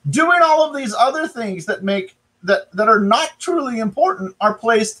 You know, doing all of these other things that make that are not truly important are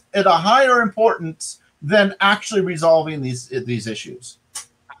placed at a higher importance than actually resolving these issues.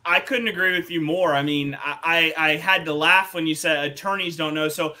 I couldn't agree with you more. I mean, I had to laugh when you said attorneys don't know.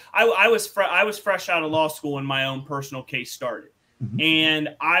 So I was fresh out of law school when my own personal case started. Mm-hmm.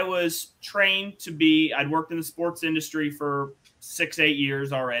 And I was trained to be, I'd worked in the sports industry for 6-8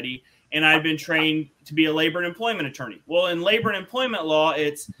 years already. And I'd been trained to be a labor and employment attorney. Well, in labor and employment law,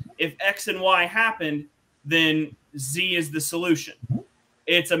 it's if X and Y happened, then Z is the solution.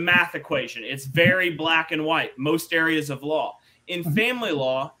 It's a math equation. It's very black and white, most areas of law. In family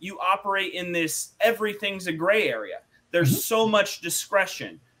law, you operate in this everything's a gray area. There's so much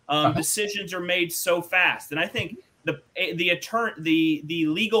discretion. Decisions are made so fast. And I think the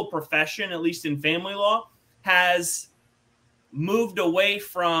legal profession, at least in family law, has moved away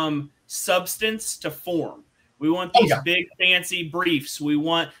from substance to form. We want these big fancy briefs. We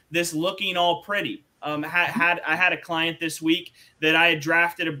want this looking all pretty. I had a client this week that I had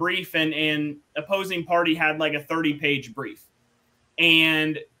drafted a brief and opposing party had like a 30-page brief.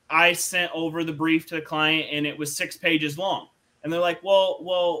 And I sent over the brief to the client and it was 6 pages long. And they're like, well,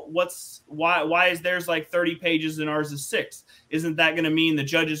 why is theirs like 30 pages and ours is 6? Isn't that going to mean the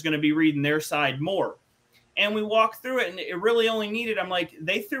judge is going to be reading their side more? And we walked through it, and it really only needed, I'm like,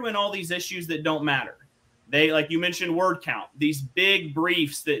 they threw in all these issues that don't matter. They, like you mentioned, word count, these big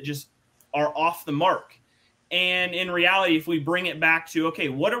briefs that just are off the mark. And in reality, if we bring it back to, okay,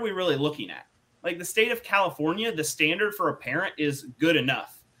 what are we really looking at? Like the state of California, the standard for a parent is good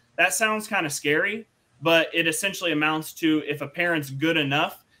enough. That sounds kind of scary, but it essentially amounts to if a parent's good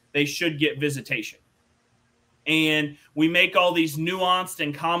enough, they should get visitation. And we make all these nuanced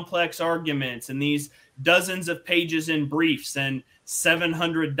and complex arguments and these dozens of pages in briefs and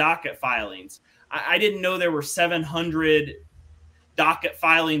 700 docket filings. I didn't know there were 700 docket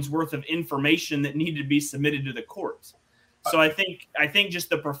filings worth of information that needed to be submitted to the courts. So I think just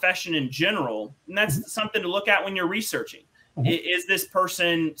the profession in general, and that's something to look at when you're researching. Is this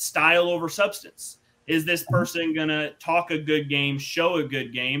person style over substance? Is this person going to talk a good game, show a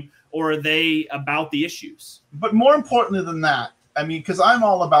good game, or are they about the issues? But more importantly than that, I mean, because I'm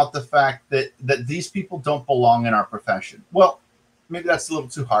all about the fact that these people don't belong in our profession. Well, maybe that's a little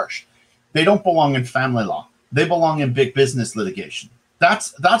too harsh. They don't belong in family law. They belong in big business litigation.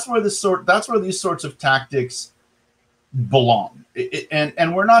 That's where these sorts of tactics belong.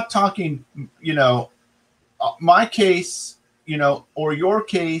 And we're not talking, you know, my case, you know, or your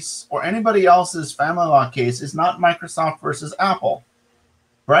case or anybody else's family law case is not Microsoft versus Apple,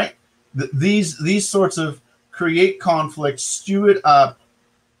 right? These sorts of create conflict, stew it up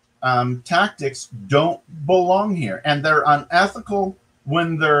tactics don't belong here, and they're unethical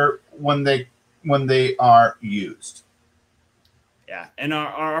when they are used. Yeah, and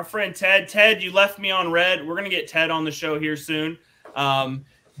our friend Ted, you left me on red. We're gonna get Ted on the show here soon,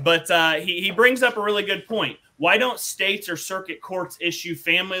 but he brings up a really good point. Why don't states or circuit courts issue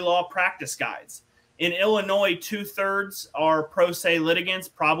family law practice guides? In Illinois, 2/3 are pro se litigants,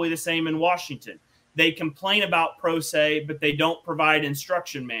 probably the same in Washington. They complain about pro se, but they don't provide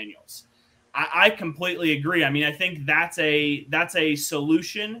instruction manuals. I completely agree. I mean, I think that's a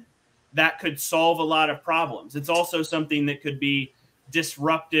solution that could solve a lot of problems. It's also something that could be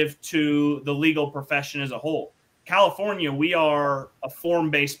disruptive to the legal profession as a whole. California, we are a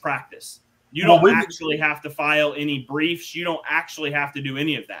form-based practice. You don't actually have to file any briefs. You don't actually have to do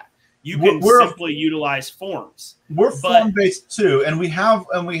any of that. You can simply utilize forms. We're form-based too, and we have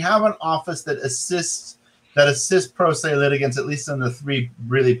an office that assists pro se litigants, at least in the 3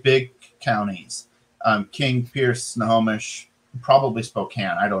 really big counties: King, Pierce, Snohomish, probably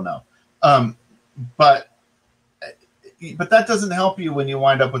Spokane. I don't know, but that doesn't help you when you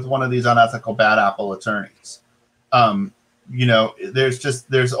wind up with one of these unethical bad apple attorneys.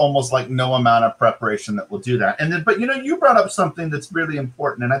 there's almost like no amount of preparation that will do that. And then, but you brought up something that's really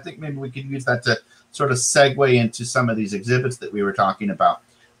important, and I think maybe we could use that to sort of segue into some of these exhibits that we were talking about.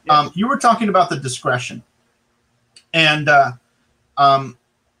 Yes. You were talking about the discretion, and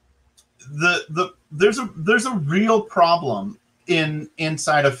there's a real problem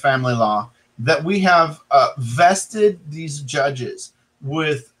inside of family law that we have vested these judges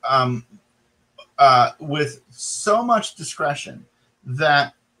with so much discretion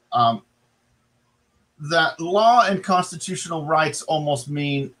that that law and constitutional rights almost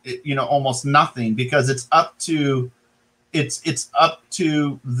mean almost nothing, because it's up to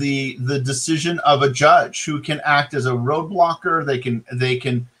the decision of a judge who can act as a roadblocker. They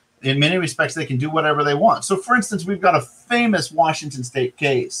can in many respects they can do whatever they want. So for instance, we've got a famous Washington State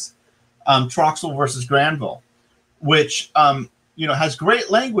case, Troxel versus Granville, which has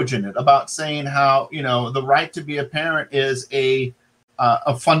great language in it about saying how the right to be a parent is a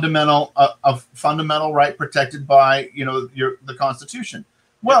fundamental right protected by the Constitution.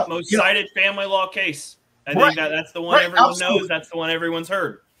 Well, most cited family law case. I think that's the one everyone knows. That's the one everyone's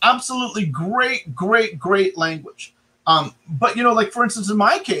heard. Absolutely great language. But like for instance, in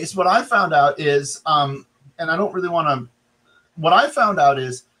my case, what I found out is, and I don't really want to. What I found out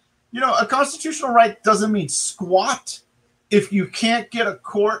is, a constitutional right doesn't mean squat if you can't get a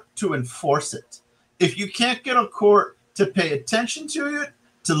court to enforce it. If you can't get a court to pay attention to it,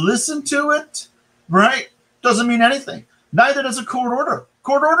 to listen to it, right? Doesn't mean anything. Neither does a court order.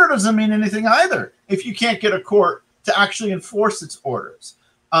 Court order doesn't mean anything either if you can't get a court to actually enforce its orders.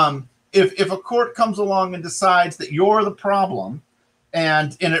 If a court comes along and decides that you're the problem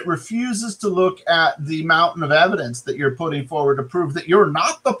and it refuses to look at the mountain of evidence that you're putting forward to prove that you're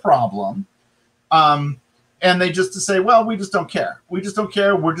not the problem, and they just to say, well, we just don't care. We just don't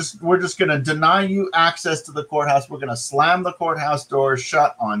care. We're just going to deny you access to the courthouse. We're going to slam the courthouse doors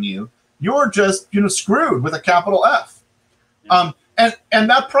shut on you. You're just screwed with a capital F. And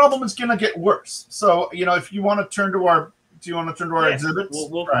that problem is going to get worse. So if you want to turn to our exhibits?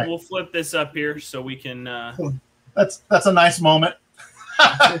 We'll flip this up here so we can. That's a nice moment,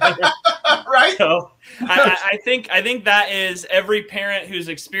 right? So I think that is every parent who's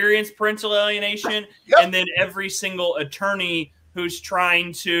experienced parental alienation, and then every single attorney who's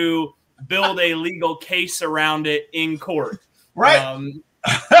trying to build a legal case around it in court. Right.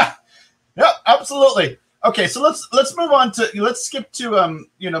 Yep, absolutely. Okay, so let's move on to let's skip to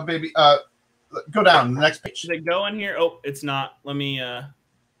go down the next page. Is it going here? Oh, it's not. Let me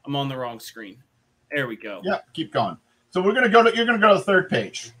I'm on the wrong screen. There we go. Yeah, keep going. So you're gonna go to the third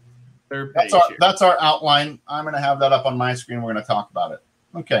page. Third page. That's our outline. I'm gonna have that up on my screen. We're gonna talk about it.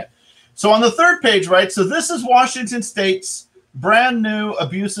 Okay. So on the third page, right? So this is Washington State's brand new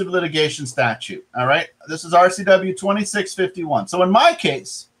abusive litigation statute. All right. This is RCW 2651. So in my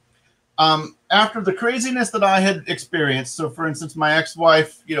case, after the craziness that I had experienced, so for instance, my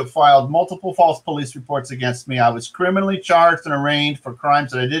ex-wife, filed multiple false police reports against me. I was criminally charged and arraigned for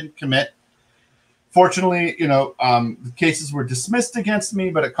crimes that I didn't commit. Fortunately, the cases were dismissed against me,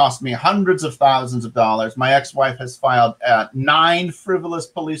 but it cost me hundreds of thousands of dollars. My ex-wife has filed 9 frivolous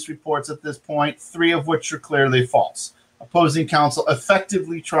police reports at this point, 3 of which are clearly false. Opposing counsel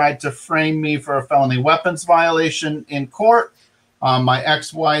effectively tried to frame me for a felony weapons violation in court. My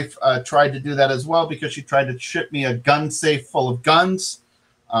ex-wife tried to do that as well because she tried to ship me a gun safe full of guns.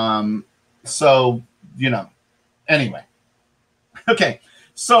 Anyway. Okay.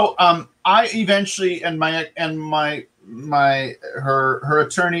 So I eventually her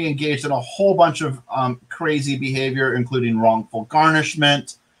attorney engaged in a whole bunch of crazy behavior, including wrongful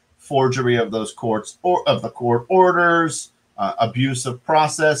garnishment, forgery of those court orders, abuse of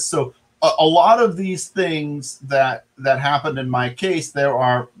process. So a lot of these things that happened in my case, there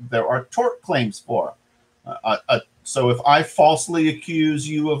are tort claims for. So if I falsely accuse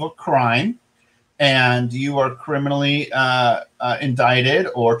you of a crime and you are criminally indicted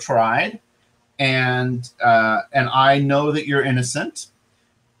or tried, and I know that you're innocent,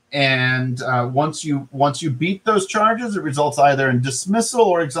 and once you beat those charges, it results either in dismissal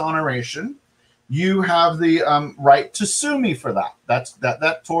or exoneration. You have the right to sue me for that.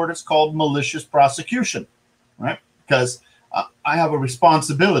 That tort is called malicious prosecution, right? Because I have a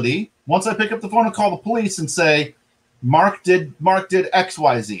responsibility. Once I pick up the phone and call the police and say, Mark did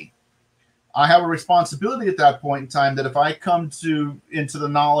XYZ, I have a responsibility at that point in time that if I come into the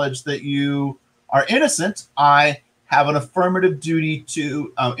knowledge that you are innocent, I have an affirmative duty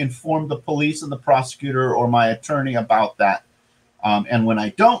to inform the police and the prosecutor or my attorney about that. And when I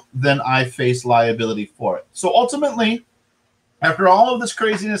don't, then I face liability for it. So ultimately, after all of this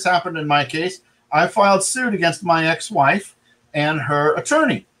craziness happened in my case, I filed suit against my ex-wife and her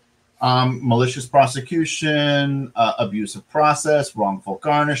attorney. Malicious prosecution, abuse of process, wrongful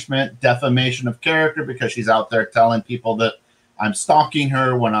garnishment, defamation of character, because she's out there telling people that I'm stalking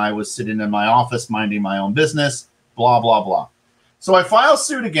her when I was sitting in my office minding my own business, blah, blah, blah. So I filed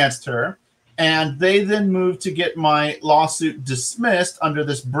suit against her, and they then moved to get my lawsuit dismissed under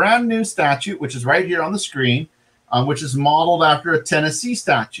this brand new statute, which is right here on the screen, which is modeled after a Tennessee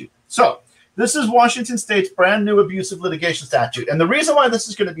statute. So this is Washington State's brand new abusive litigation statute. And the reason why this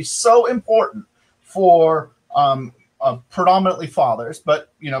is going to be so important for predominantly fathers,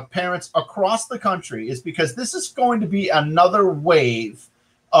 but parents across the country, is because this is going to be another wave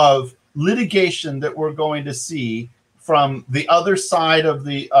of litigation that we're going to see from the other side of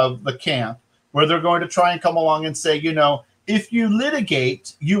the camp, where they're going to try and come along and say, if you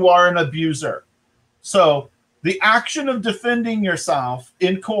litigate, you are an abuser. So the action of defending yourself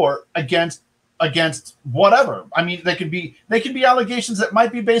in court against whatever. I mean, they can be allegations that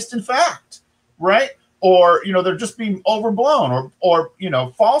might be based in fact, right? Or they're just being overblown, or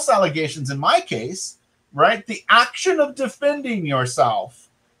false allegations in my case, right? The action of defending yourself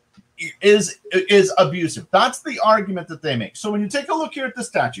is abusive. That's the argument that they make. So when you take a look here at the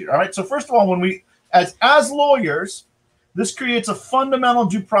statute, all right. So first of all, when we as lawyers, this creates a fundamental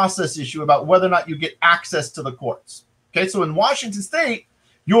due process issue about whether or not you get access to the courts. Okay, so in Washington State,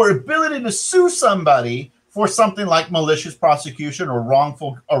 your ability to sue somebody for something like malicious prosecution or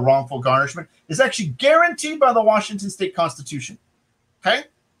wrongful garnishment is actually guaranteed by the Washington State Constitution. Okay,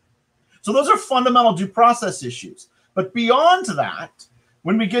 so those are fundamental due process issues. But beyond that,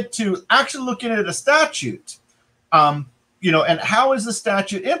 when we get to actually looking at a statute, and how is the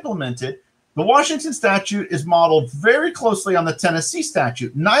statute implemented, the Washington statute is modeled very closely on the Tennessee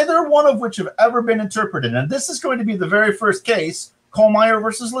statute, neither one of which have ever been interpreted. And this is going to be the very first case. Kohlmeyer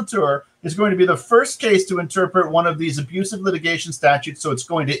versus Latour is going to be the first case to interpret one of these abusive litigation statutes. So it's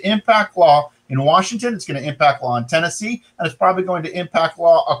going to impact law in Washington, it's going to impact law in Tennessee, and it's probably going to impact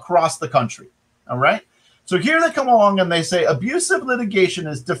law across the country. All right? So here they come along and they say abusive litigation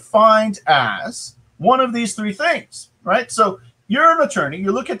is defined as one of these three things, right? So you're an attorney,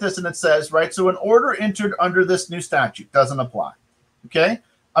 you look at this and it says, right, so an order entered under this new statute doesn't apply, okay?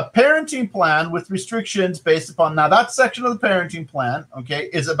 A parenting plan with restrictions based upon, now that section of the parenting plan, okay,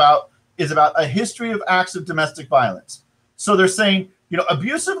 is about a history of acts of domestic violence. So they're saying,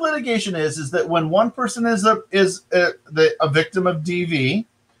 abusive litigation is that when one person is a victim of DV,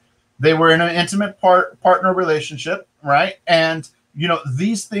 they were in an intimate partner relationship, right? And,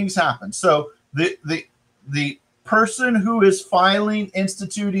 these things happen. So the person who is filing,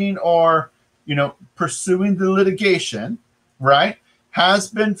 instituting, or, pursuing the litigation, right, has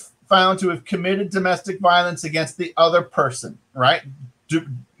been found to have committed domestic violence against the other person, right,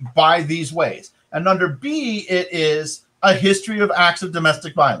 by these ways. And under B, it is a history of acts of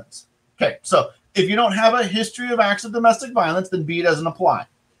domestic violence. Okay, so if you don't have a history of acts of domestic violence, then B doesn't apply.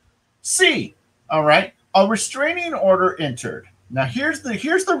 C, all right, a restraining order entered. Now, here's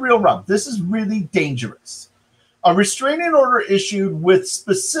the real rub. This is really dangerous. A restraining order issued with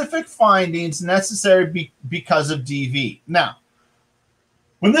specific findings necessary because of DV. Now,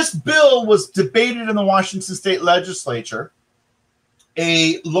 when this bill was debated in the Washington State Legislature,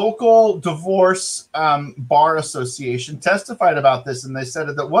 a local divorce bar association testified about this, and they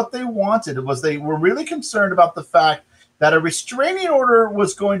said that what they wanted was they were really concerned about the fact that a restraining order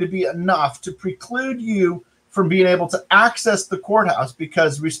was going to be enough to preclude you from being able to access the courthouse,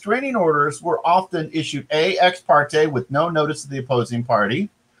 because restraining orders were often issued A, ex parte with no notice to the opposing party,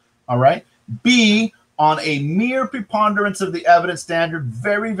 all right, B, on a mere preponderance of the evidence standard,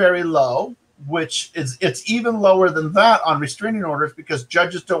 very, very low, which it's even lower than that on restraining orders because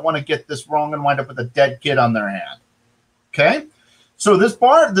judges don't want to get this wrong and wind up with a dead kid on their hand. Okay, so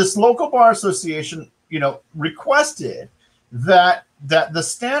this local bar association, requested that the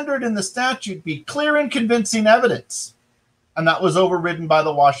standard in the statute be clear and convincing evidence, and that was overridden by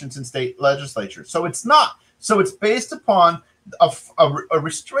the Washington State Legislature. So it's not. So it's based upon a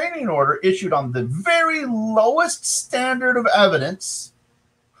restraining order issued on the very lowest standard of evidence,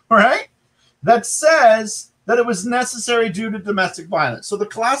 right, that says that it was necessary due to domestic violence. So the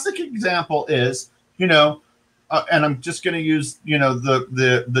classic example is, and I'm just going to use,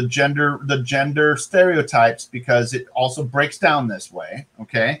 the gender stereotypes because it also breaks down this way,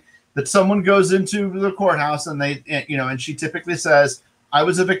 okay, that someone goes into the courthouse and they, and she typically says, I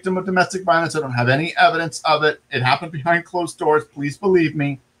was a victim of domestic violence. I don't have any evidence of it. It happened behind closed doors. Please believe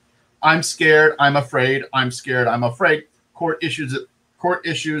me. I'm scared. I'm afraid. I'm scared. I'm afraid. Court issues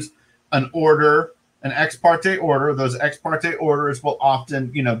an order an ex parte order. Those ex parte orders will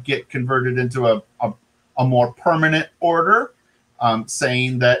often, get converted into a more permanent order,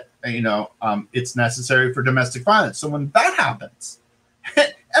 saying that, it's necessary for domestic violence. So when that happens,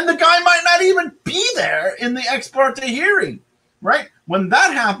 and the guy might not even be there in the ex parte hearing, right? When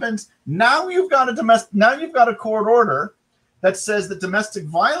that happens, now you've got a court order that says that domestic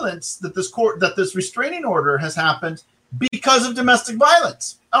violence, that this restraining order has happened because of domestic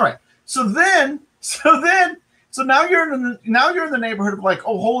violence. All right. So now you're in the neighborhood of like,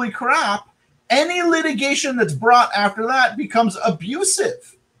 oh, holy crap. Any litigation that's brought after that becomes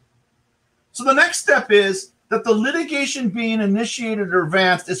abusive. So the next step is that the litigation being initiated or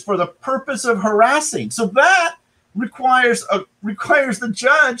advanced is for the purpose of harassing. So that requires the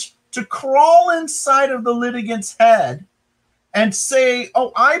judge to crawl inside of the litigant's head and say,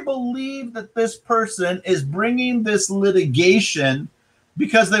 oh, I believe that this person is bringing this litigation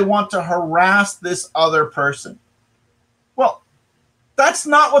because they want to harass this other person. Well, that's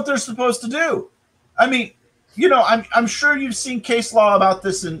not what they're supposed to do. I mean, I'm sure you've seen case law about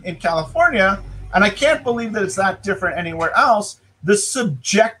this in California, and I can't believe that it's that different anywhere else. The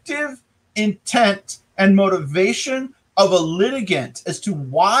subjective intent and motivation of a litigant as to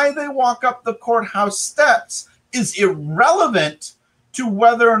why they walk up the courthouse steps is irrelevant to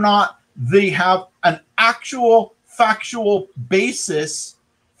whether or not they have an actual factual basis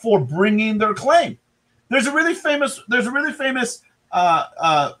for bringing their claim. There's a really famous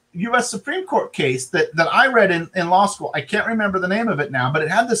U.S. Supreme Court case that I read in law school. I can't remember the name of it now, but it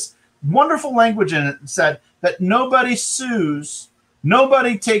had this wonderful language in it that said that nobody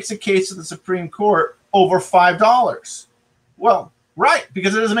takes a case to the Supreme Court over $5. Well, right,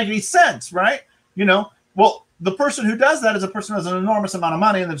 because it doesn't make any sense, right? Well, the person who does that is a person who has an enormous amount of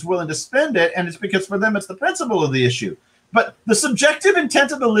money and that's willing to spend it, and it's because for them it's the principle of the issue. But the subjective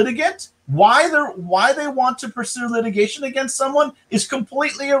intent of the litigant, why they want to pursue litigation against someone, is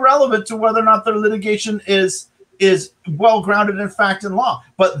completely irrelevant to whether or not their litigation is well grounded in fact and law.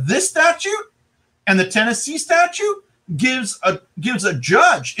 But this statute and the Tennessee statute gives a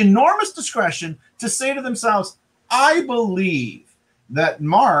judge enormous discretion to say to themselves, I believe that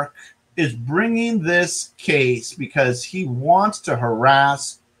Mark is bringing this case because he wants to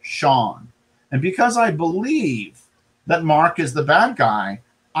harass Sean. And because I believe that Mark is the bad guy,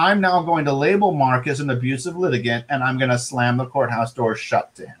 I'm now going to label Mark as an abusive litigant, and I'm going to slam the courthouse door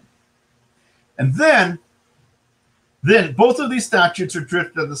shut to him. And then both of these statutes are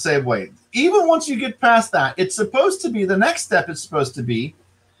drifted the same way. Even once you get past that, it's supposed to be, the next step is supposed to be,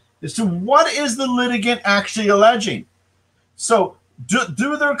 is to what is the litigant actually alleging? So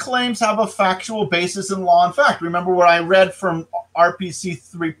do their claims have a factual basis in law and fact? Remember what I read from RPC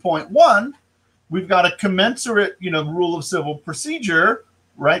 3.1, we've got a commensurate, rule of civil procedure,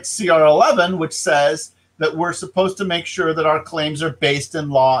 right? CR 11, which says that we're supposed to make sure that our claims are based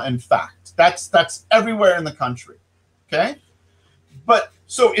in law and fact. That's everywhere in the country. Okay. But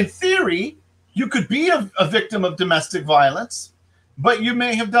so in theory, you could be a victim of domestic violence, but you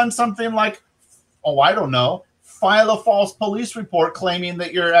may have done something like, I don't know, file a false police report claiming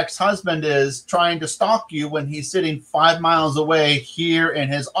that your ex-husband is trying to stalk you when he's sitting 5 miles away here in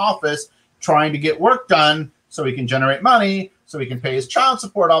his office trying to get work done so he can generate money, so he can pay his child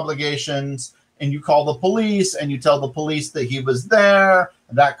support obligations, and you call the police and you tell the police that he was there,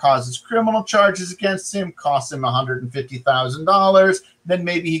 and that causes criminal charges against him, costs him $150,000, then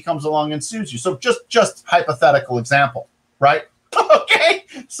maybe he comes along and sues you. So just hypothetical example, right? Okay,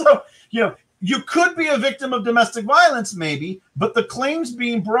 so, you could be a victim of domestic violence maybe, but the claims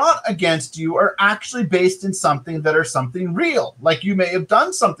being brought against you are actually based in something real, like you may have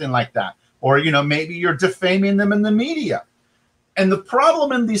done something like that. Or, maybe you're defaming them in the media. And the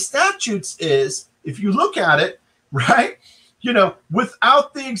problem in these statutes is, if you look at it, right,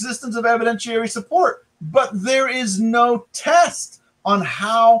 without the existence of evidentiary support, but there is no test on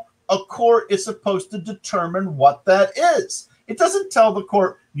how a court is supposed to determine what that is. It doesn't tell the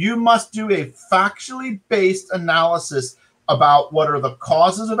court, you must do a factually based analysis about what are the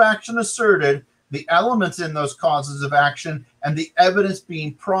causes of action asserted, the elements in those causes of action, and the evidence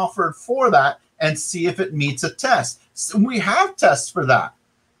being proffered for that, and see if it meets a test. So we have tests for that.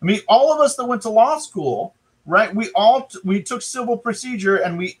 I mean, all of us that went to law school, right? We took civil procedure,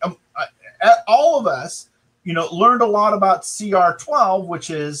 and we all of us, learned a lot about CR 12, which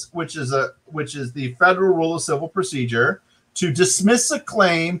is the Federal Rule of Civil Procedure, to dismiss a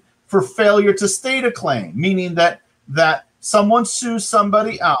claim for failure to state a claim, meaning that someone sues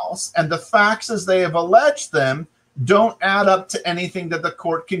somebody else and the facts as they have alleged them don't add up to anything that the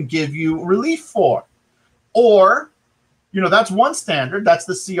court can give you relief for. Or, that's one standard, that's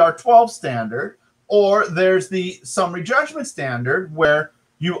the CR 12 standard. Or there's the summary judgment standard where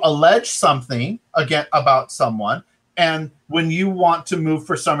you allege something again about someone, and when you want to move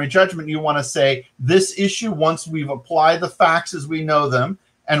for summary judgment, you want to say this issue, once we've applied the facts as we know them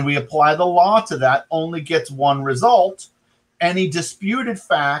and we apply the law to that, only gets one result. Any disputed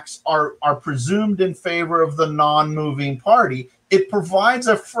facts are presumed in favor of the non-moving party. It provides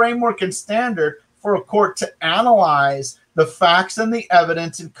a framework and standard for a court to analyze the facts and the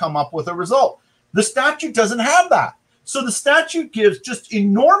evidence and come up with a result. The statute doesn't have that. So the statute gives just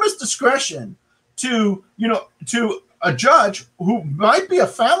enormous discretion to a judge who might be a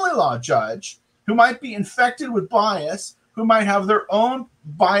family law judge, who might be infected with bias, who might have their own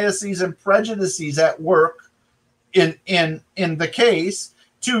biases and prejudices at work in the case,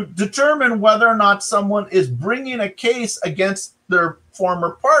 to determine whether or not someone is bringing a case against their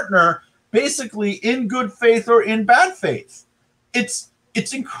former partner, basically in good faith or in bad faith. It's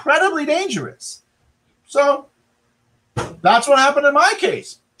incredibly dangerous. So that's what happened in my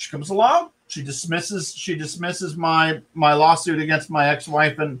case. She comes along, she dismisses my lawsuit against my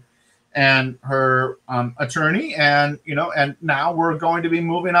ex-wife and her attorney, and now we're going to be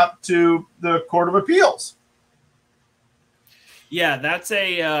moving up to the Court of Appeals. Yeah, that's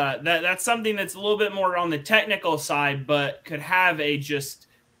that's something that's a little bit more on the technical side, but could have a just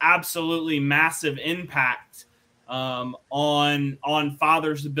absolutely massive impact on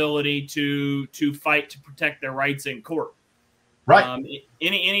fathers' ability to fight to protect their rights in court. Right.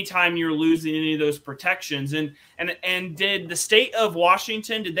 Anytime you're losing any of those protections, and did the state of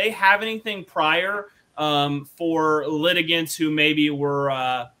Washington, did they have anything prior for litigants who maybe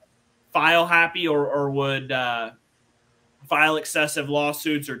were file happy or would file excessive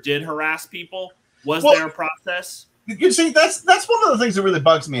lawsuits or did harass people? Was there a process? You see, that's one of the things that really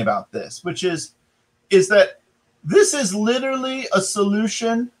bugs me about this, which is that this is literally a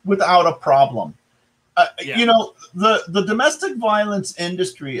solution without a problem. The domestic violence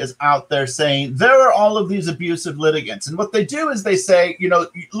industry is out there saying there are all of these abusive litigants, and what they do is they say,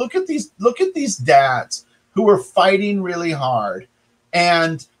 look at these dads who are fighting really hard,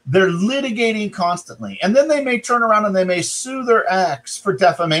 and they're litigating constantly, and then they may turn around and they may sue their ex for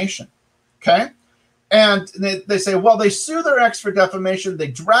defamation. Okay. And they say, well, they sue their ex for defamation. They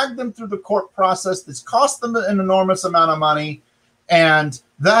drag them through the court process. This costs them an enormous amount of money, and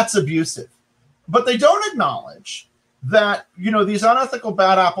that's abusive. But they don't acknowledge that, these unethical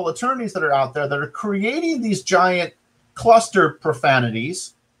bad apple attorneys that are out there that are creating these giant cluster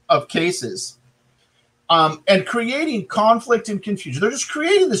profanities of cases and creating conflict and confusion. They're just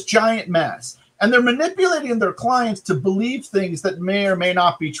creating this giant mess. And they're manipulating their clients to believe things that may or may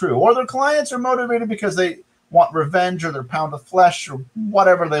not be true. Or their clients are motivated because they want revenge or their pound of flesh or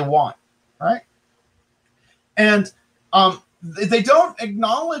whatever they want, right? And they don't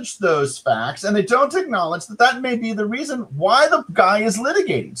acknowledge those facts, and they don't acknowledge that may be the reason why the guy is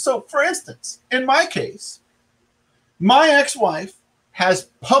litigating. So, for instance, in my case, my ex-wife has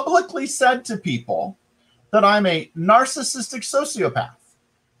publicly said to people that I'm a narcissistic sociopath,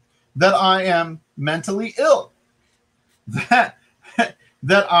 that I am mentally ill, that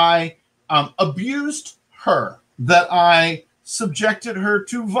I abused her, that I subjected her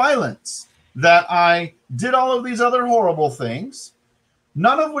to violence, that I did all of these other horrible things,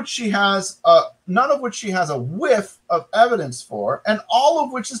 none of which she has a whiff of evidence for, and all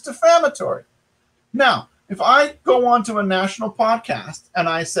of which is defamatory. Now, if I go onto a national podcast and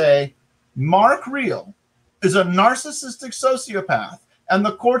I say Mark Real is a narcissistic sociopath, and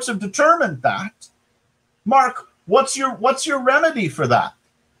the courts have determined that, Mark, what's your remedy for that?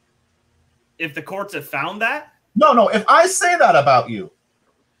 If the courts have found that? No. If I say that about you,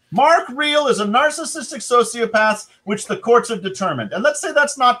 Mark Real is a narcissistic sociopath, which the courts have determined, and let's say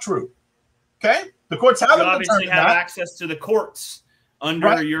that's not true. Okay, the courts haven't determined that. You obviously have access to the courts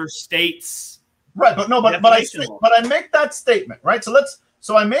under your state's right, but I make that statement, right?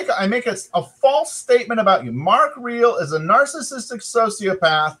 So I make a false statement about you. Mark Real is a narcissistic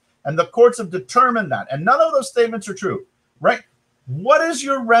sociopath, and the courts have determined that. And none of those statements are true, right? What is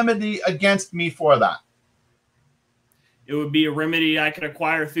your remedy against me for that? It would be a remedy I could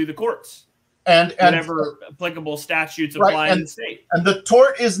acquire through the courts. And whatever applicable statutes apply in the state. And the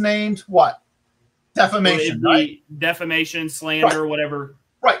tort is named what? Defamation, right? Defamation, slander, whatever.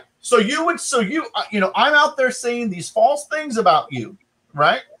 Right. So I'm out there saying these false things about you.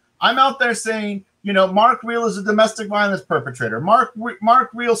 Right? I'm out there saying, Mark Real is a domestic violence perpetrator. Mark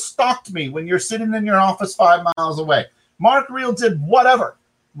Real stalked me when you're sitting in your office 5 miles away. Mark Real did whatever,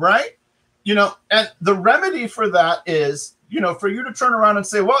 right? And the remedy for that is, for you to turn around and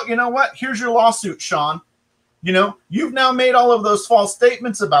say, well, you know what? Here's your lawsuit, Sean. You've now made all of those false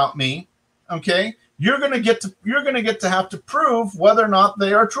statements about me. okay, you're going to get to have to prove whether or not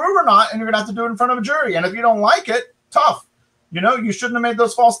they are true or not, and you're going to have to do it in front of a jury. And if you don't like it, tough. You shouldn't have made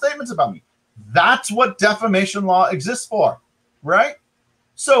those false statements about me. That's what defamation law exists for, right?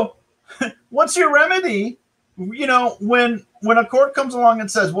 So what's your remedy? When a court comes along and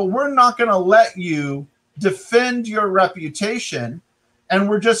says, well, we're not going to let you defend your reputation, and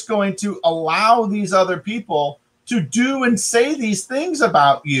we're just going to allow these other people to do and say these things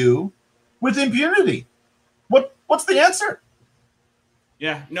about you with impunity. What's the answer?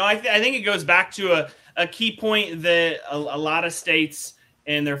 Yeah, no, I think it goes back to a key point that a lot of states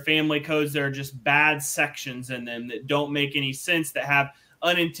and their family codes, there are just bad sections in them that don't make any sense, that have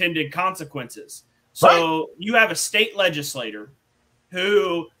unintended consequences. So you have a state legislator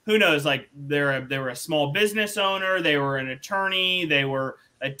who knows, like they were a small business owner, they were an attorney, they were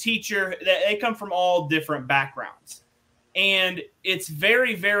a teacher. They come from all different backgrounds. And it's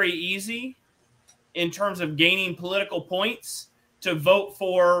very, very easy in terms of gaining political points to vote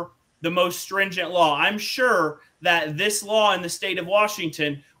for the most stringent law. I'm sure that this law in the state of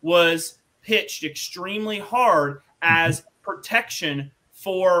Washington was pitched extremely hard as protection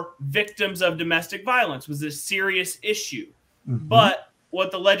for victims of domestic violence, was a serious issue. Mm-hmm. But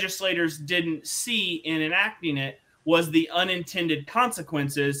what the legislators didn't see in enacting it was the unintended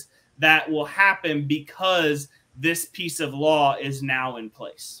consequences that will happen because this piece of law is now in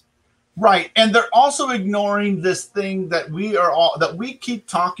place. Right. And they're also ignoring this thing that we keep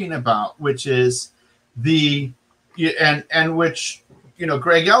talking about, which is which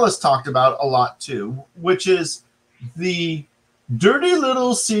Greg Ellis talked about a lot too, which is the dirty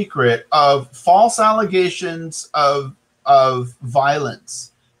little secret of false allegations of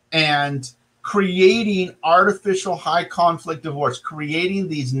violence and creating artificial high conflict divorce, creating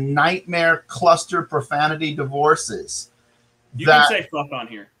these nightmare cluster profanity divorces. You can say fuck on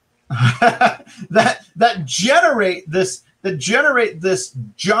here. that generate this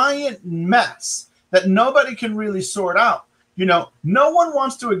giant mess that nobody can really sort out. No one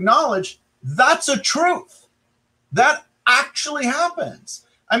wants to acknowledge that's a truth. That actually happens.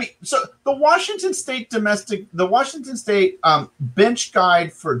 I mean, so the Washington State bench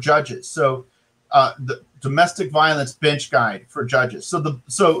guide for judges. So the domestic violence bench guide for judges. So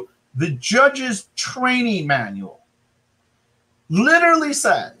the judge's training manual literally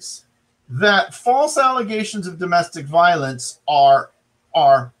says that false allegations of domestic violence are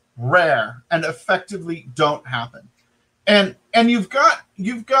rare and effectively don't happen. And you've got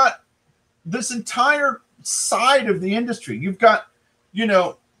this entire side of the industry. You've got,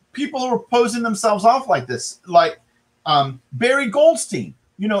 people who are posing themselves off like this, like Barry Goldstein,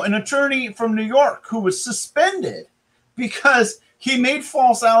 an attorney from New York who was suspended because he made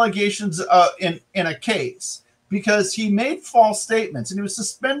false allegations in a case, because he made false statements, and he was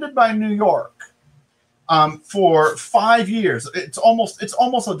suspended by New York for 5 years. It's almost a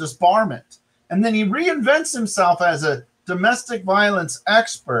disbarment. And then he reinvents himself as a domestic violence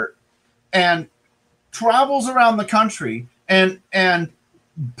expert and travels around the country and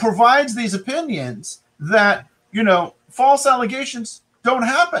provides these opinions that, false allegations don't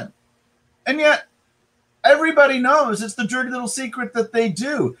happen. And yet everybody knows it's the dirty little secret that they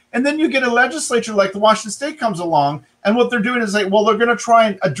do. And then you get a legislature like the Washington State comes along, and what they're doing is they're going to try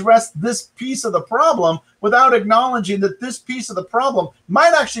and address this piece of the problem without acknowledging that this piece of the problem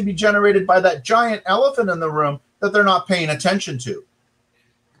might actually be generated by that giant elephant in the room that they're not paying attention to.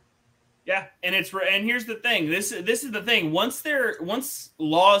 Yeah, and here's the thing. This is the thing. Once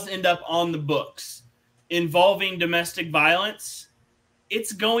laws end up on the books involving domestic violence,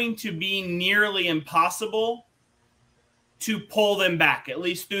 it's going to be nearly impossible to pull them back, at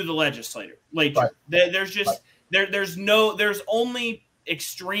least through the legislature. Right. There's only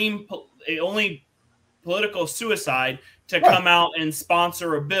political suicide to come out and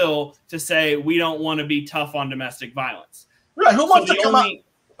sponsor a bill to say we don't want to be tough on domestic violence. Right. Who wants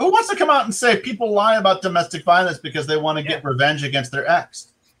to come out and say people lie about domestic violence because they want to get revenge against their ex?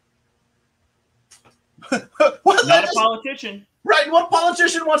 Not a politician. Right. What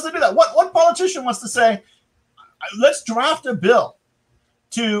politician wants to do that? What politician wants to say, let's draft a bill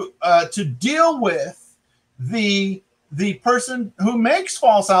to deal with the person who makes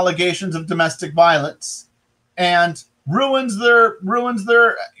false allegations of domestic violence and ruins their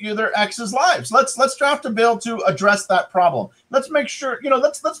ex's lives. Let's draft a bill to address that problem. Let's make sure,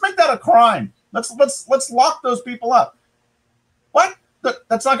 let's make that a crime. Let's lock those people up. What?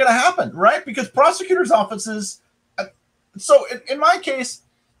 That's not going to happen, right? Because prosecutors' offices. So in my case,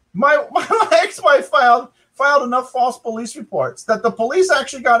 my ex-wife filed enough false police reports that the police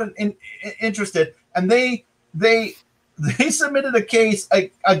actually got interested, and they they submitted a case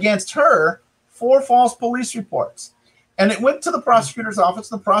against her for false police reports. And it went to the prosecutor's office.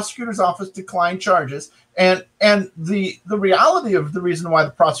 The prosecutor's office declined charges. And the reality of the reason why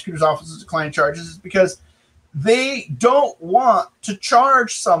the prosecutor's office is declining charges is because they don't want to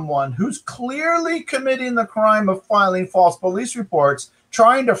charge someone who's clearly committing the crime of filing false police reports,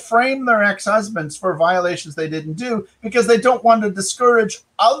 trying to frame their ex-husbands for violations they didn't do, because they don't want to discourage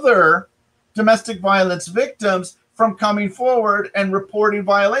other domestic violence victims from coming forward and reporting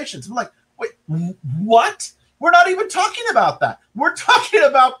violations. I'm like, wait, what? We're not even talking about that. We're talking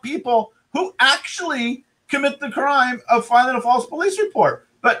about people who actually commit the crime of filing a false police report.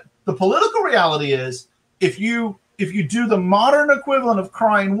 But the political reality is, if you do the modern equivalent of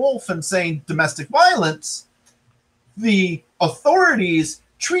crying wolf and saying domestic violence, the authorities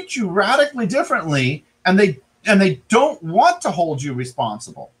treat you radically differently, and they don't want to hold you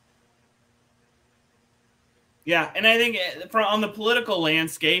responsible. Yeah, and I think on the political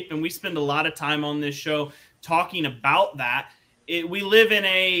landscape, and we spend a lot of time on this show talking about that, we live in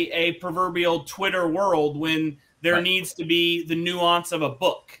a proverbial Twitter world when there needs to be the nuance of a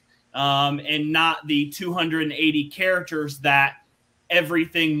book. And not the 280 characters that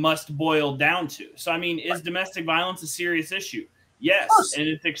everything must boil down to. So, I mean, is domestic violence a serious issue? Yes, and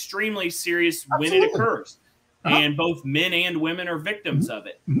it's extremely serious when it occurs. And both men and women are victims of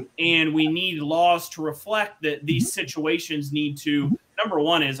it. And we need laws to reflect that these situations need to, number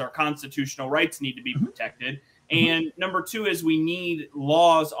one is our constitutional rights need to be protected. And number two is we need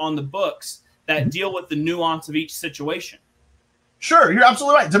laws on the books that deal with the nuance of each situation. Sure, you're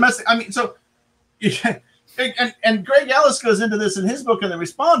absolutely right. Domestic, I mean, so, and Greg Ellis goes into this in his book in The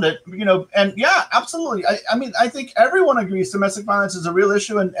Respondent, and yeah, absolutely. I mean, I think everyone agrees domestic violence is a real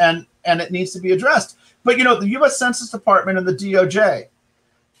issue and it needs to be addressed. But, the U.S. Census Department and the DOJ,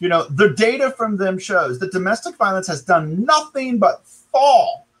 the data from them shows that domestic violence has done nothing but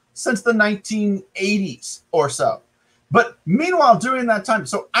fall since the 1980s or so. But meanwhile, during that time,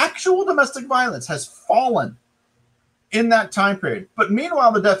 so actual domestic violence has fallen in that time period. But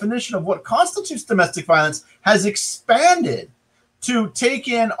meanwhile, the definition of what constitutes domestic violence has expanded to take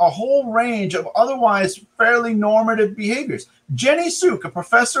in a whole range of otherwise fairly normative behaviors. Jenny Suk, a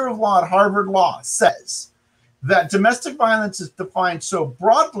professor of law at Harvard Law, says that domestic violence is defined so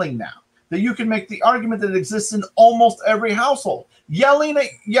broadly now that you can make the argument that it exists in almost every household. Yelling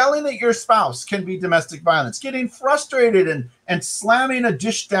at your spouse can be domestic violence. Getting frustrated and slamming a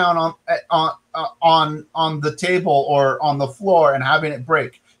dish down on the table or on the floor and having it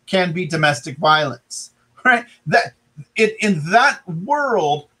break can be domestic violence. Right? In that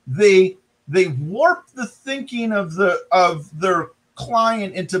world, they warp the thinking of their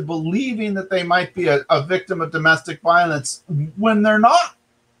client into believing that they might be a victim of domestic violence when they're not.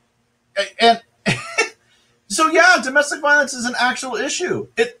 And so, yeah, domestic violence is an actual issue.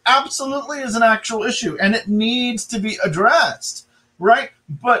 It absolutely is an actual issue, and it needs to be addressed, right?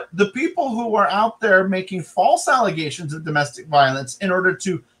 But the people who are out there making false allegations of domestic violence in order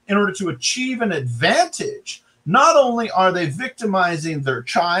to achieve an advantage, not only are they victimizing their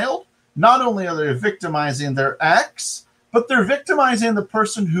child, not only are they victimizing their ex, but they're victimizing the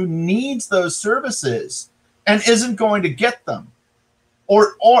person who needs those services and isn't going to get them,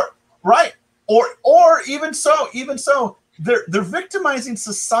 or even so, they're victimizing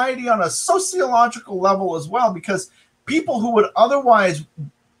society on a sociological level as well, because people who would otherwise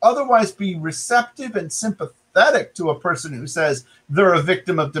be receptive and sympathetic to a person who says they're a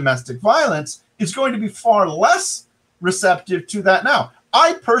victim of domestic violence is going to be far less receptive to that now.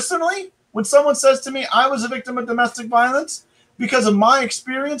 I personally, when someone says to me, I was a victim of domestic violence because of my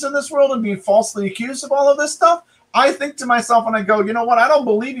experience in this world and being falsely accused of all of this stuff, I think to myself and I go, you know what? I don't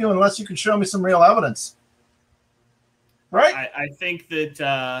believe you unless you can show me some real evidence. Right? I think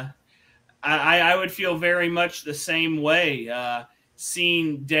that I would feel very much the same way.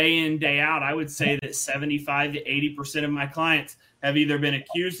 Seeing day in, day out, I would say that 75 to 80% of my clients have either been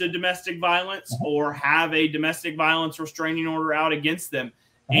accused of domestic violence or have a domestic violence restraining order out against them.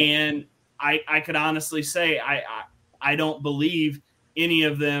 And I could honestly say I don't believe any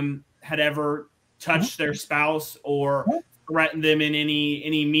of them had ever touched their spouse or threatened them in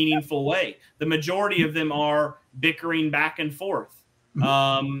any meaningful way. The majority of them are bickering back and forth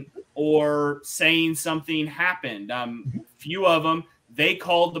or saying something happened. Few of them, they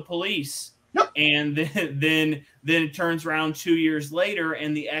called the police. And then it turns around 2 years later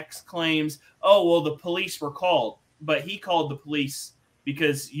and the ex claims, oh, well, the police were called, but he called the police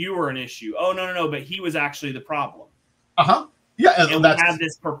because you were an issue. Oh, no, but he was actually the problem. Yeah, and we have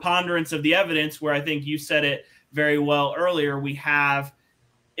this preponderance of the evidence where I think you said it very well earlier. We have,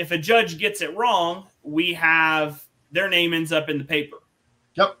 if a judge gets it wrong, we have their name ends up in the paper.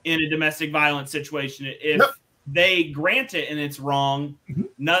 Yep. In a domestic violence situation, if they grant it and it's wrong,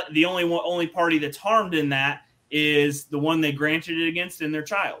 not the only party that's harmed in that is the one they granted it against and their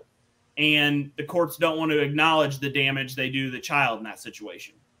child. And the courts don't want to acknowledge the damage they do the child in that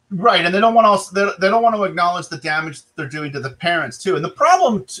situation. Right, and they don't want to acknowledge the damage that they're doing to the parents too. And the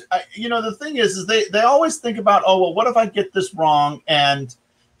problem, the thing is they always think about, oh well, what if I get this wrong? And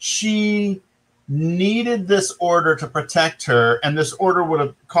she needed this order to protect her, and this order would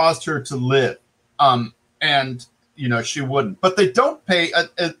have caused her to live. And she wouldn't. But they don't pay.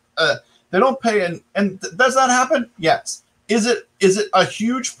 They don't pay, and does that happen? Yes. Is it a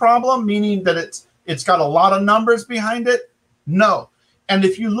huge problem? Meaning that it's got a lot of numbers behind it? No. And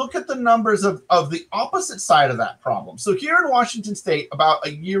if you look at the numbers of the opposite side of that problem, so here in Washington State, about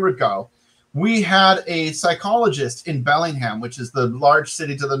a year ago, we had a psychologist in Bellingham, which is the large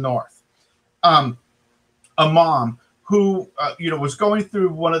city to the north, a mom who was going through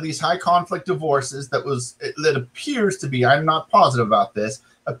one of these high conflict divorces that appears to be, I'm not positive about this,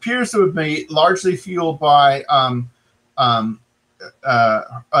 appears to have been largely fueled by an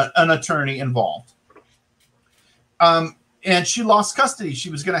attorney involved. And she lost custody. She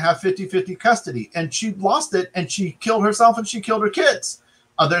was going to have 50-50 custody, and she lost it, and she killed herself, and she killed her kids.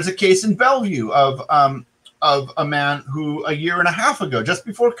 There's a case in Bellevue of a man who a year and a half ago, just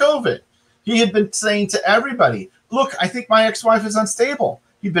before COVID, he had been saying to everybody, look, I think my ex-wife is unstable.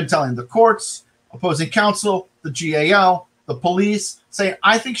 He'd been telling the courts, opposing counsel, the GAL, the police, saying,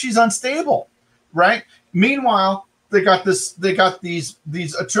 I think she's unstable, right? Meanwhile, they got these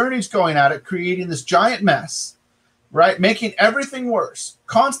attorneys going at it, creating this giant mess, right? Making everything worse,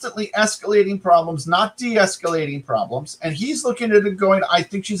 constantly escalating problems, not de-escalating problems. And he's looking at it going, I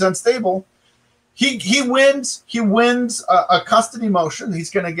think she's unstable. He wins a custody motion. He's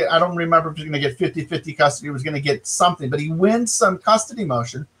going to get, I don't remember if he's going to get 50-50 custody. He was going to get something, but he wins some custody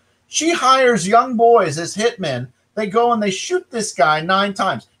motion. She hires young boys as hitmen. They go and they shoot this guy 9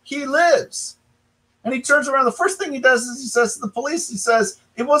 times. He lives. And he turns around. The first thing he does is he says to the police, he says,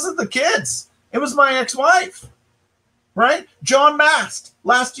 it wasn't the kids. It was my ex-wife. Right? John Mast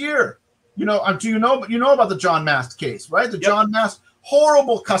last year. You know about the John Mast case, right? The John Mast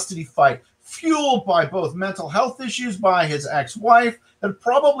horrible custody fight, fueled by both mental health issues by his ex-wife, that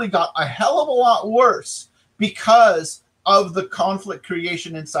probably got a hell of a lot worse because of the conflict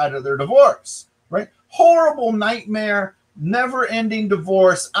creation inside of their divorce, right? Horrible nightmare, never-ending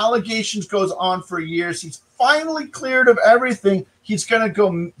divorce. Allegations goes on for years. He's finally cleared of everything. He's going to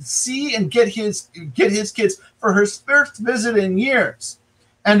go see and get his kids for her first visit in years.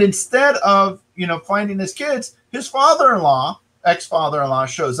 And instead of, finding his kids, his ex-father-in-law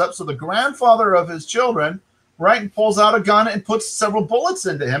shows up. So the grandfather of his children, right, and pulls out a gun and puts several bullets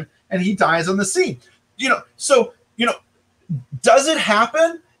into him, and he dies on the scene. Does it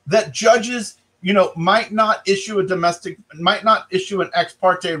happen that judges, might not issue an ex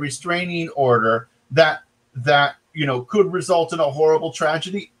parte restraining order that could result in a horrible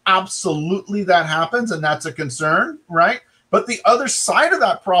tragedy? Absolutely, that happens, and that's a concern, right? But the other side of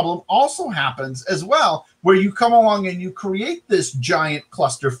that problem also happens as well, where you come along and you create this giant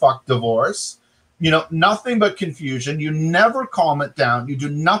clusterfuck divorce, nothing but confusion. You never calm it down. You do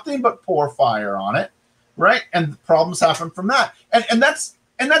nothing but pour fire on it, right? And problems happen from that. And that's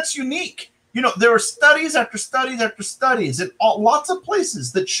unique. There are studies after studies after studies in lots of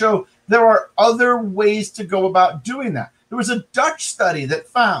places that show there are other ways to go about doing that. There was a Dutch study that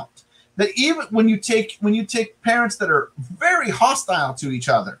found that even when you take parents that are very hostile to each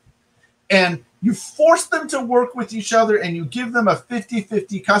other and you force them to work with each other and you give them a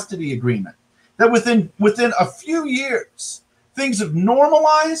 50-50 custody agreement, that within a few years, things have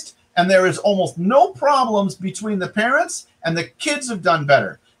normalized and there is almost no problems between the parents, and the kids have done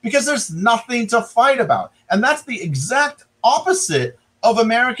better because there's nothing to fight about. And that's the exact opposite of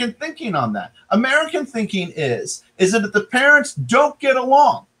American thinking on that. American thinking is that if the parents don't get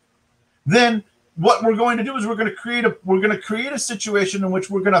along, then what we're going to do is we're going to create a situation in which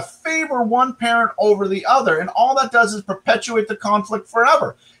we're going to favor one parent over the other, and all that does is perpetuate the conflict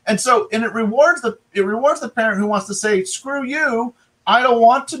forever. And it rewards the parent who wants to say, screw you, I don't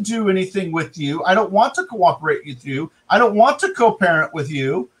want to do anything with you, I don't want to cooperate with you, I don't want to co-parent with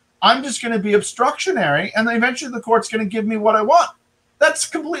you, I'm just going to be obstructionary, and then eventually the court's going to give me what I want. That's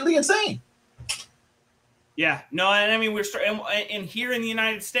completely insane. Yeah, no, and I mean, and here in the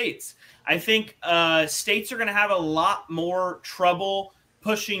United States, I think states are going to have a lot more trouble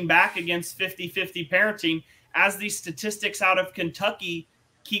pushing back against 50-50 parenting as these statistics out of Kentucky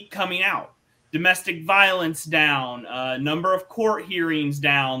keep coming out. Domestic violence down, number of court hearings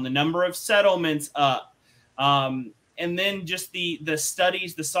down, the number of settlements up. and then just the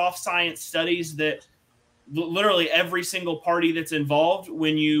studies, the soft science studies that literally every single party that's involved,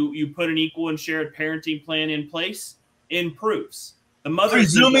 when you put an equal and shared parenting plan in place, improves. The mother,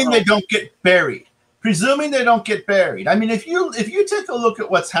 presuming they don't get buried. Presuming they don't get buried. I mean, if you take a look at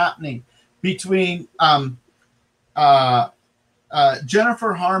what's happening between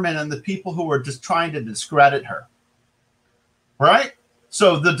Jennifer Harman and the people who are just trying to discredit her, right?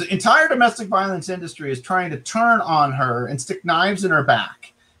 So the entire domestic violence industry is trying to turn on her and stick knives in her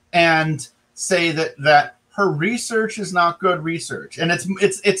back and say that her research is not good research. And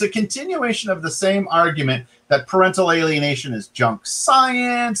it's a continuation of the same argument that parental alienation is junk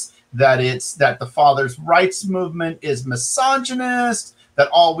science, that the father's rights movement is misogynist, that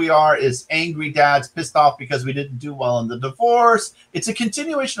all we are is angry dads pissed off because we didn't do well in the divorce. It's a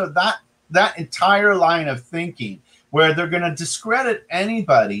continuation of that entire line of thinking, where they're going to discredit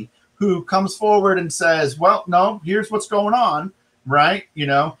anybody who comes forward and says, well, no, here's what's going on, right?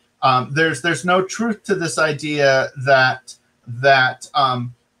 There's no truth to this idea that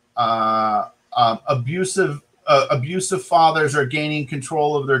abusive fathers are gaining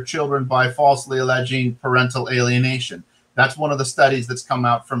control of their children by falsely alleging parental alienation. That's one of the studies that's come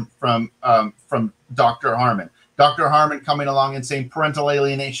out from Dr. Harman. Dr. Harman coming along and saying parental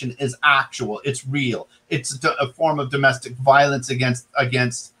alienation is actual, it's real. It's a form of domestic violence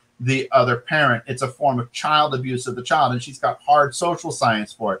against the other parent. It's a form of child abuse of the child, and she's got hard social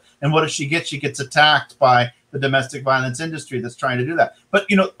science for it. And what does she get? She gets attacked by the domestic violence industry that's trying to do that. But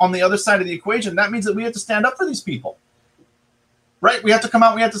on the other side of the equation, that means that we have to stand up for these people, right? We have to come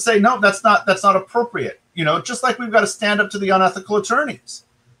out. We have to say, no, that's not appropriate. Just like we've got to stand up to the unethical attorneys,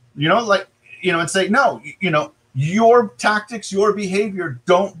 and say, no, your tactics, your behavior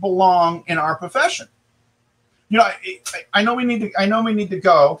don't belong in our profession. I know we need to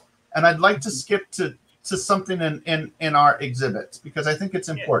go, and I'd like to skip to something in our exhibits because I think it's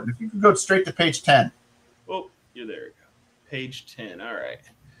important. If you could go straight to page 10. Oh, you're there. Page 10. All right.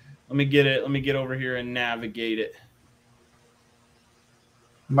 Let me get it. Let me get over here and navigate it.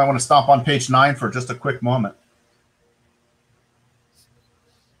 You might want to stop on page 9 for just a quick moment.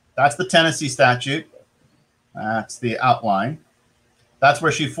 That's the Tennessee statute. That's the outline. That's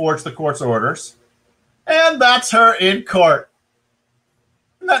where she forged the court's orders. And that's her in court.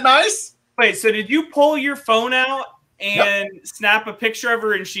 Isn't that nice? Wait, so did you pull your phone out and snap a picture of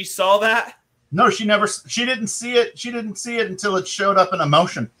her and she saw that? No, she didn't see it. She didn't see it until it showed up in a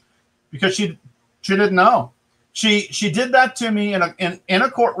motion because she didn't know. She did that to me in a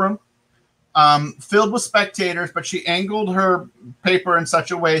courtroom filled with spectators, but she angled her paper in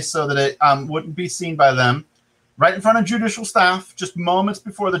such a way so that it wouldn't be seen by them, right in front of judicial staff, just moments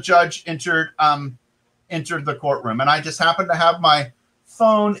before the judge entered the courtroom. And I just happened to have my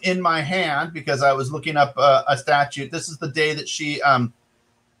phone in my hand because I was looking up a statute. This is the day that she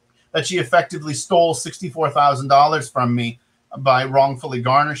effectively stole $64,000 from me by wrongfully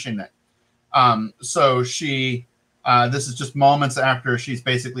garnishing it. So she, this is just moments after she's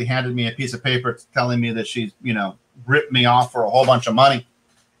basically handed me a piece of paper telling me that she's, ripped me off for a whole bunch of money.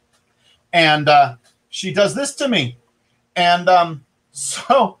 And she does this to me. And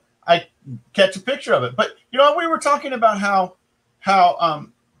so I catch a picture of it. But, we were talking about how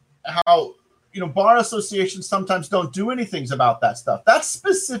bar associations sometimes don't do anything about that stuff. That's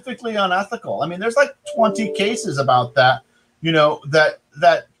specifically unethical. I mean, there's like 20 cases about that,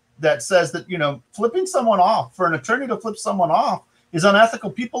 that says that, flipping someone off, for an attorney to flip someone off is unethical.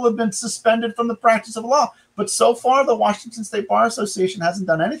 People have been suspended from the practice of law. But so far, the Washington State Bar Association hasn't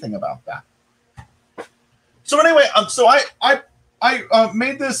done anything about that. So anyway, so I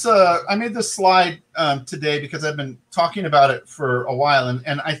made this slide today because I've been talking about it for a while,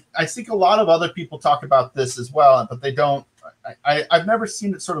 and I think a lot of other people talk about this as well, but they don't. I've never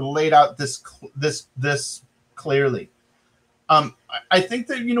seen it sort of laid out this clearly. I think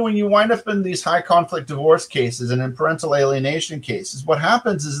that when you wind up in these high conflict divorce cases and in parental alienation cases, what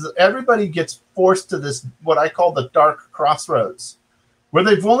happens is that everybody gets forced to this what I call the dark crossroads, where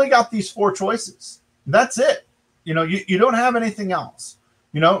they've only got these 4 choices. That's it. You don't have anything else,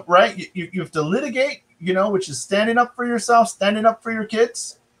 right? You have to litigate, which is standing up for yourself, standing up for your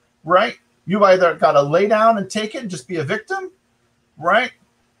kids, right? You either got to lay down and take it and just be a victim, right?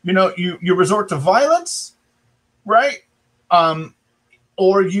 You resort to violence, right?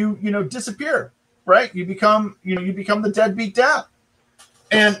 Or you disappear, right? You become the deadbeat dad.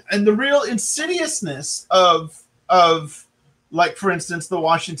 And the real insidiousness of like, for instance, the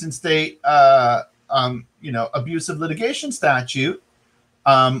Washington State abusive litigation statute,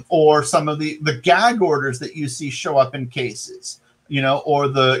 or some of the gag orders that you see show up in cases. or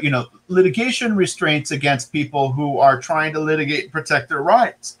the litigation restraints against people who are trying to litigate and protect their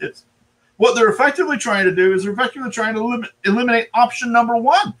rights. It's what they're effectively trying to do is they're effectively trying to eliminate option number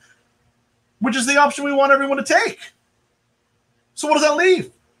one, which is the option we want everyone to take. So what does that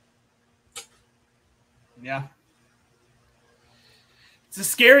leave? Yeah. It's a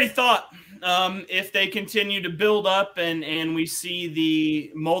scary thought if they continue to build up and we see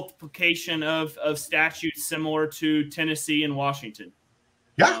the multiplication of statutes similar to Tennessee and Washington.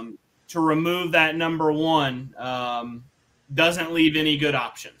 Yeah. To remove that number one doesn't leave any good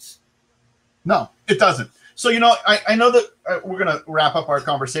options. No, it doesn't. So, I know that we're going to wrap up our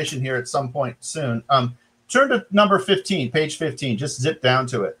conversation here at some point soon. Turn to number 15, page 15. Just zip down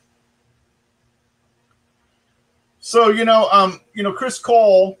to it. So, Chris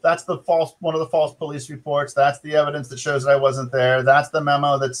Cole, that's one of the false police reports. That's the evidence that shows that I wasn't there. That's the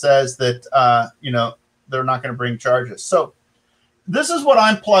memo that says that, they're not going to bring charges. So this is what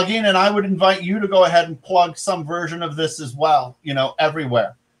I'm plugging, and I would invite you to go ahead and plug some version of this as well,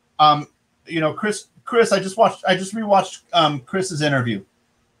 everywhere. Chris, I just rewatched Chris's interview,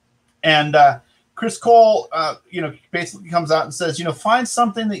 and Chris Cole, basically comes out and says, find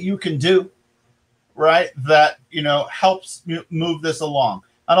something that you can do, right, that, helps move this along.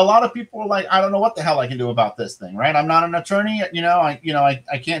 And a lot of people are like, I don't know what the hell I can do about this thing, right? I'm not an attorney,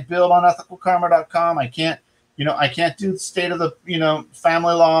 I can't build on ethicalkarma.com. I can't do the state of the,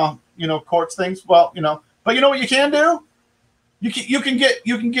 family law, courts things. Well, but you know what you can do? You can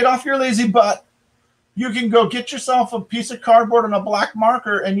get off your lazy butt. You can go get yourself a piece of cardboard and a black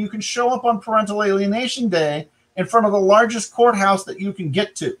marker, and you can show up on Parental Alienation Day in front of the largest courthouse that you can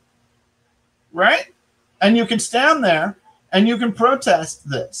get to, right? And you can stand there and you can protest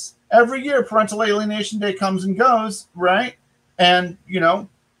this. Every year, Parental Alienation Day comes and goes, right? And,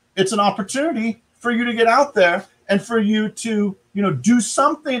 it's an opportunity for you to get out there and for you to, do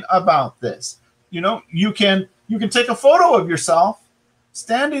something about this. You can take a photo of yourself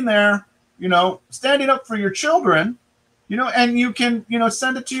standing there, standing up for your children, and you can,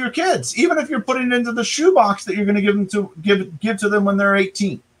 send it to your kids, even if you're putting it into the shoebox that you're going to give to them when they're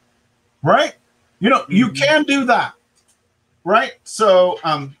 18, right? You can do that, right? So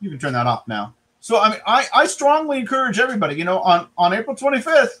you can turn that off now. So I strongly encourage everybody, on April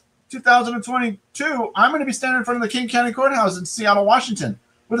 25th, 2022, I'm going to be standing in front of the King County Courthouse in Seattle, Washington,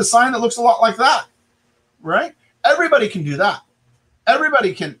 with a sign that looks a lot like that, right? Everybody can do that.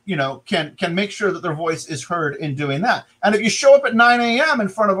 Everybody can make sure that their voice is heard in doing that. And if you show up at 9 a.m. in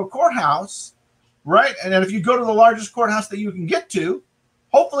front of a courthouse, right, and then if you go to the largest courthouse that you can get to,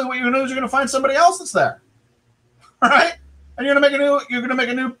 hopefully what you're going to do is you're going to find somebody else that's there, right? And you're going to make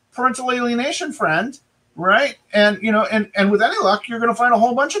a new parental alienation friend, right? And and with any luck, you're going to find a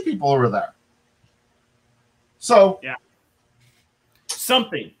whole bunch of people over there. So yeah,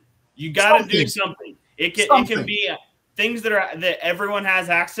 something you got to do something. It can be things that everyone has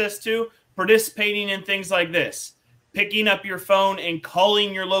access to. Participating in things like this, picking up your phone and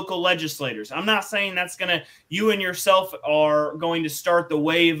calling your local legislators. I'm not saying that's you and yourself are going to start the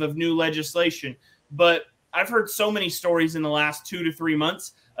wave of new legislation, but I've heard so many stories in the last 2 to 3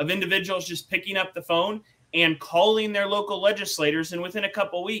 months of individuals just picking up the phone and calling their local legislators. And within a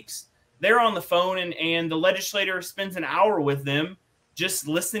couple weeks, they're on the phone and the legislator spends an hour with them just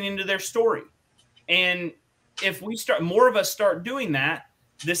listening to their story. And if more of us start doing that,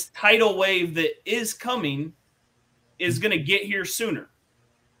 this tidal wave that is coming is going to get here sooner.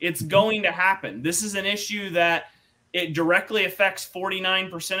 It's going to happen. This is an issue that it directly affects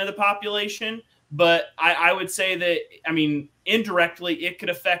 49% of the population, but I would say that, indirectly, it could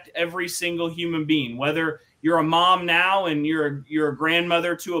affect every single human being, whether you're a mom now and you're a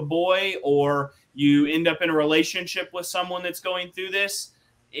grandmother to a boy, or you end up in a relationship with someone that's going through this.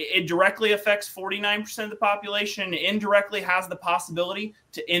 It directly affects 49% of the population, and indirectly has the possibility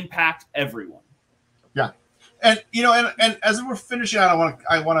to impact everyone. Yeah. And, and as we're finishing out,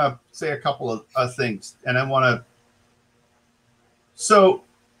 I want to say a couple of things, and so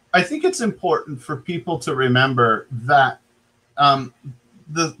I think it's important for people to remember that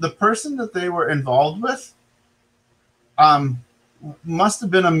the person that they were involved with must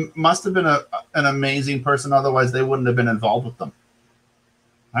have been an amazing person. Otherwise, they wouldn't have been involved with them.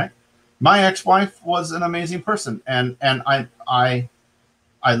 Right? My ex-wife was an amazing person, and I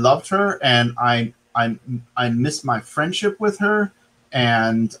loved her, and I miss my friendship with her,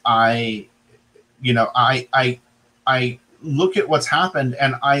 and I look at what's happened,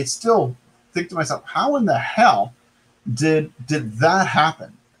 and I still think to myself, how in the hell did that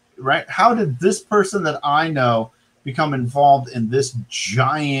happen, right? How did this person that I know become involved in this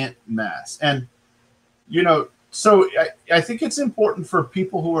giant mess? And so I think it's important for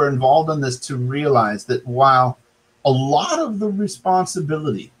people who are involved in this to realize that while a lot of the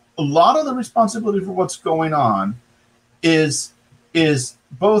responsibility for what's going on is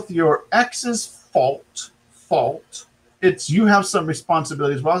both your ex's fault. It's you have some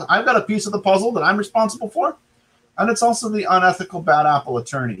responsibility as well. I've got a piece of the puzzle that I'm responsible for. And it's also the unethical bad apple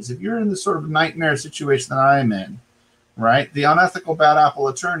attorneys. If you're in the sort of nightmare situation that I'm in, right, the unethical bad apple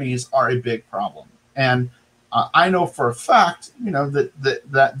attorneys are a big problem. And I know for a fact,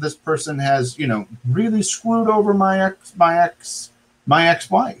 that this person has, really screwed over my ex-wife,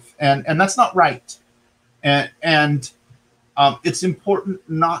 and that's not right. And it's important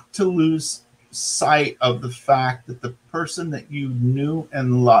not to lose sight of the fact that the person that you knew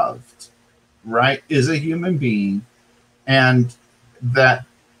and loved, right, is a human being, and that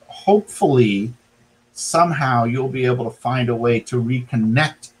hopefully somehow you'll be able to find a way to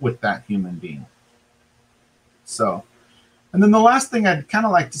reconnect with that human being. So, and then the last thing I'd kind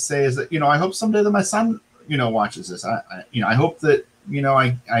of like to say is that, I hope someday that my son, watches this. I hope that,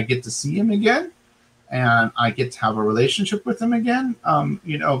 I get to see him again, and I get to have a relationship with him again.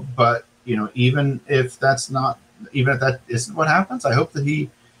 But, even if that isn't what happens, I hope that he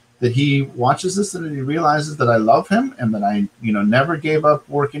watches this and that he realizes that I love him and that I, never gave up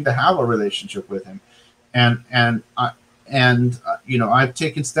working to have a relationship with him. I've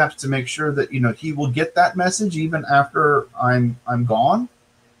taken steps to make sure that, he will get that message even after I'm gone.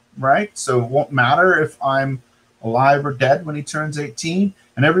 Right. So it won't matter if I'm alive or dead when he turns 18.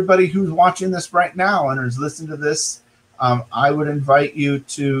 And everybody who's watching this right now and is listening to this, I would invite you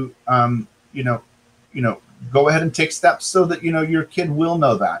to, go ahead and take steps so that, your kid will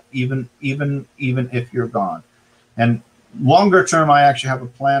know that even if you're gone. And longer term, I actually have a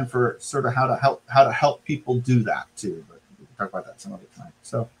plan for sort of how to help people do that too. But we can talk about that some other time.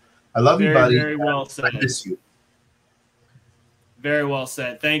 So I love you, buddy. Very well said. I miss you. Very well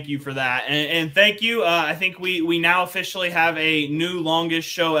said. Thank you for that. And thank you. I think we now officially have a new longest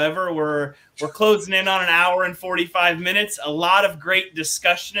show ever. We're closing in on an hour and 45 minutes. A lot of great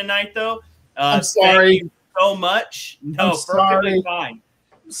discussion tonight, though. I'm sorry. Thank you so much. No, perfectly fine.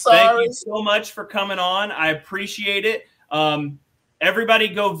 Sorry. Thank you so much for coming on. I appreciate it. Everybody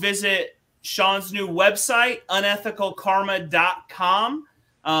go visit Sean's new website, unethicalkarma.com.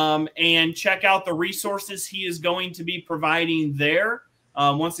 And check out the resources he is going to be providing there.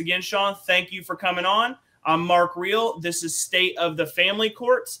 Once again, Sean, thank you for coming on. I'm Mark Reel. This is State of the Family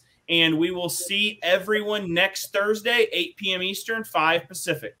Courts, and we will see everyone next Thursday, 8 p.m. Eastern, 5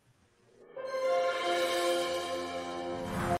 Pacific.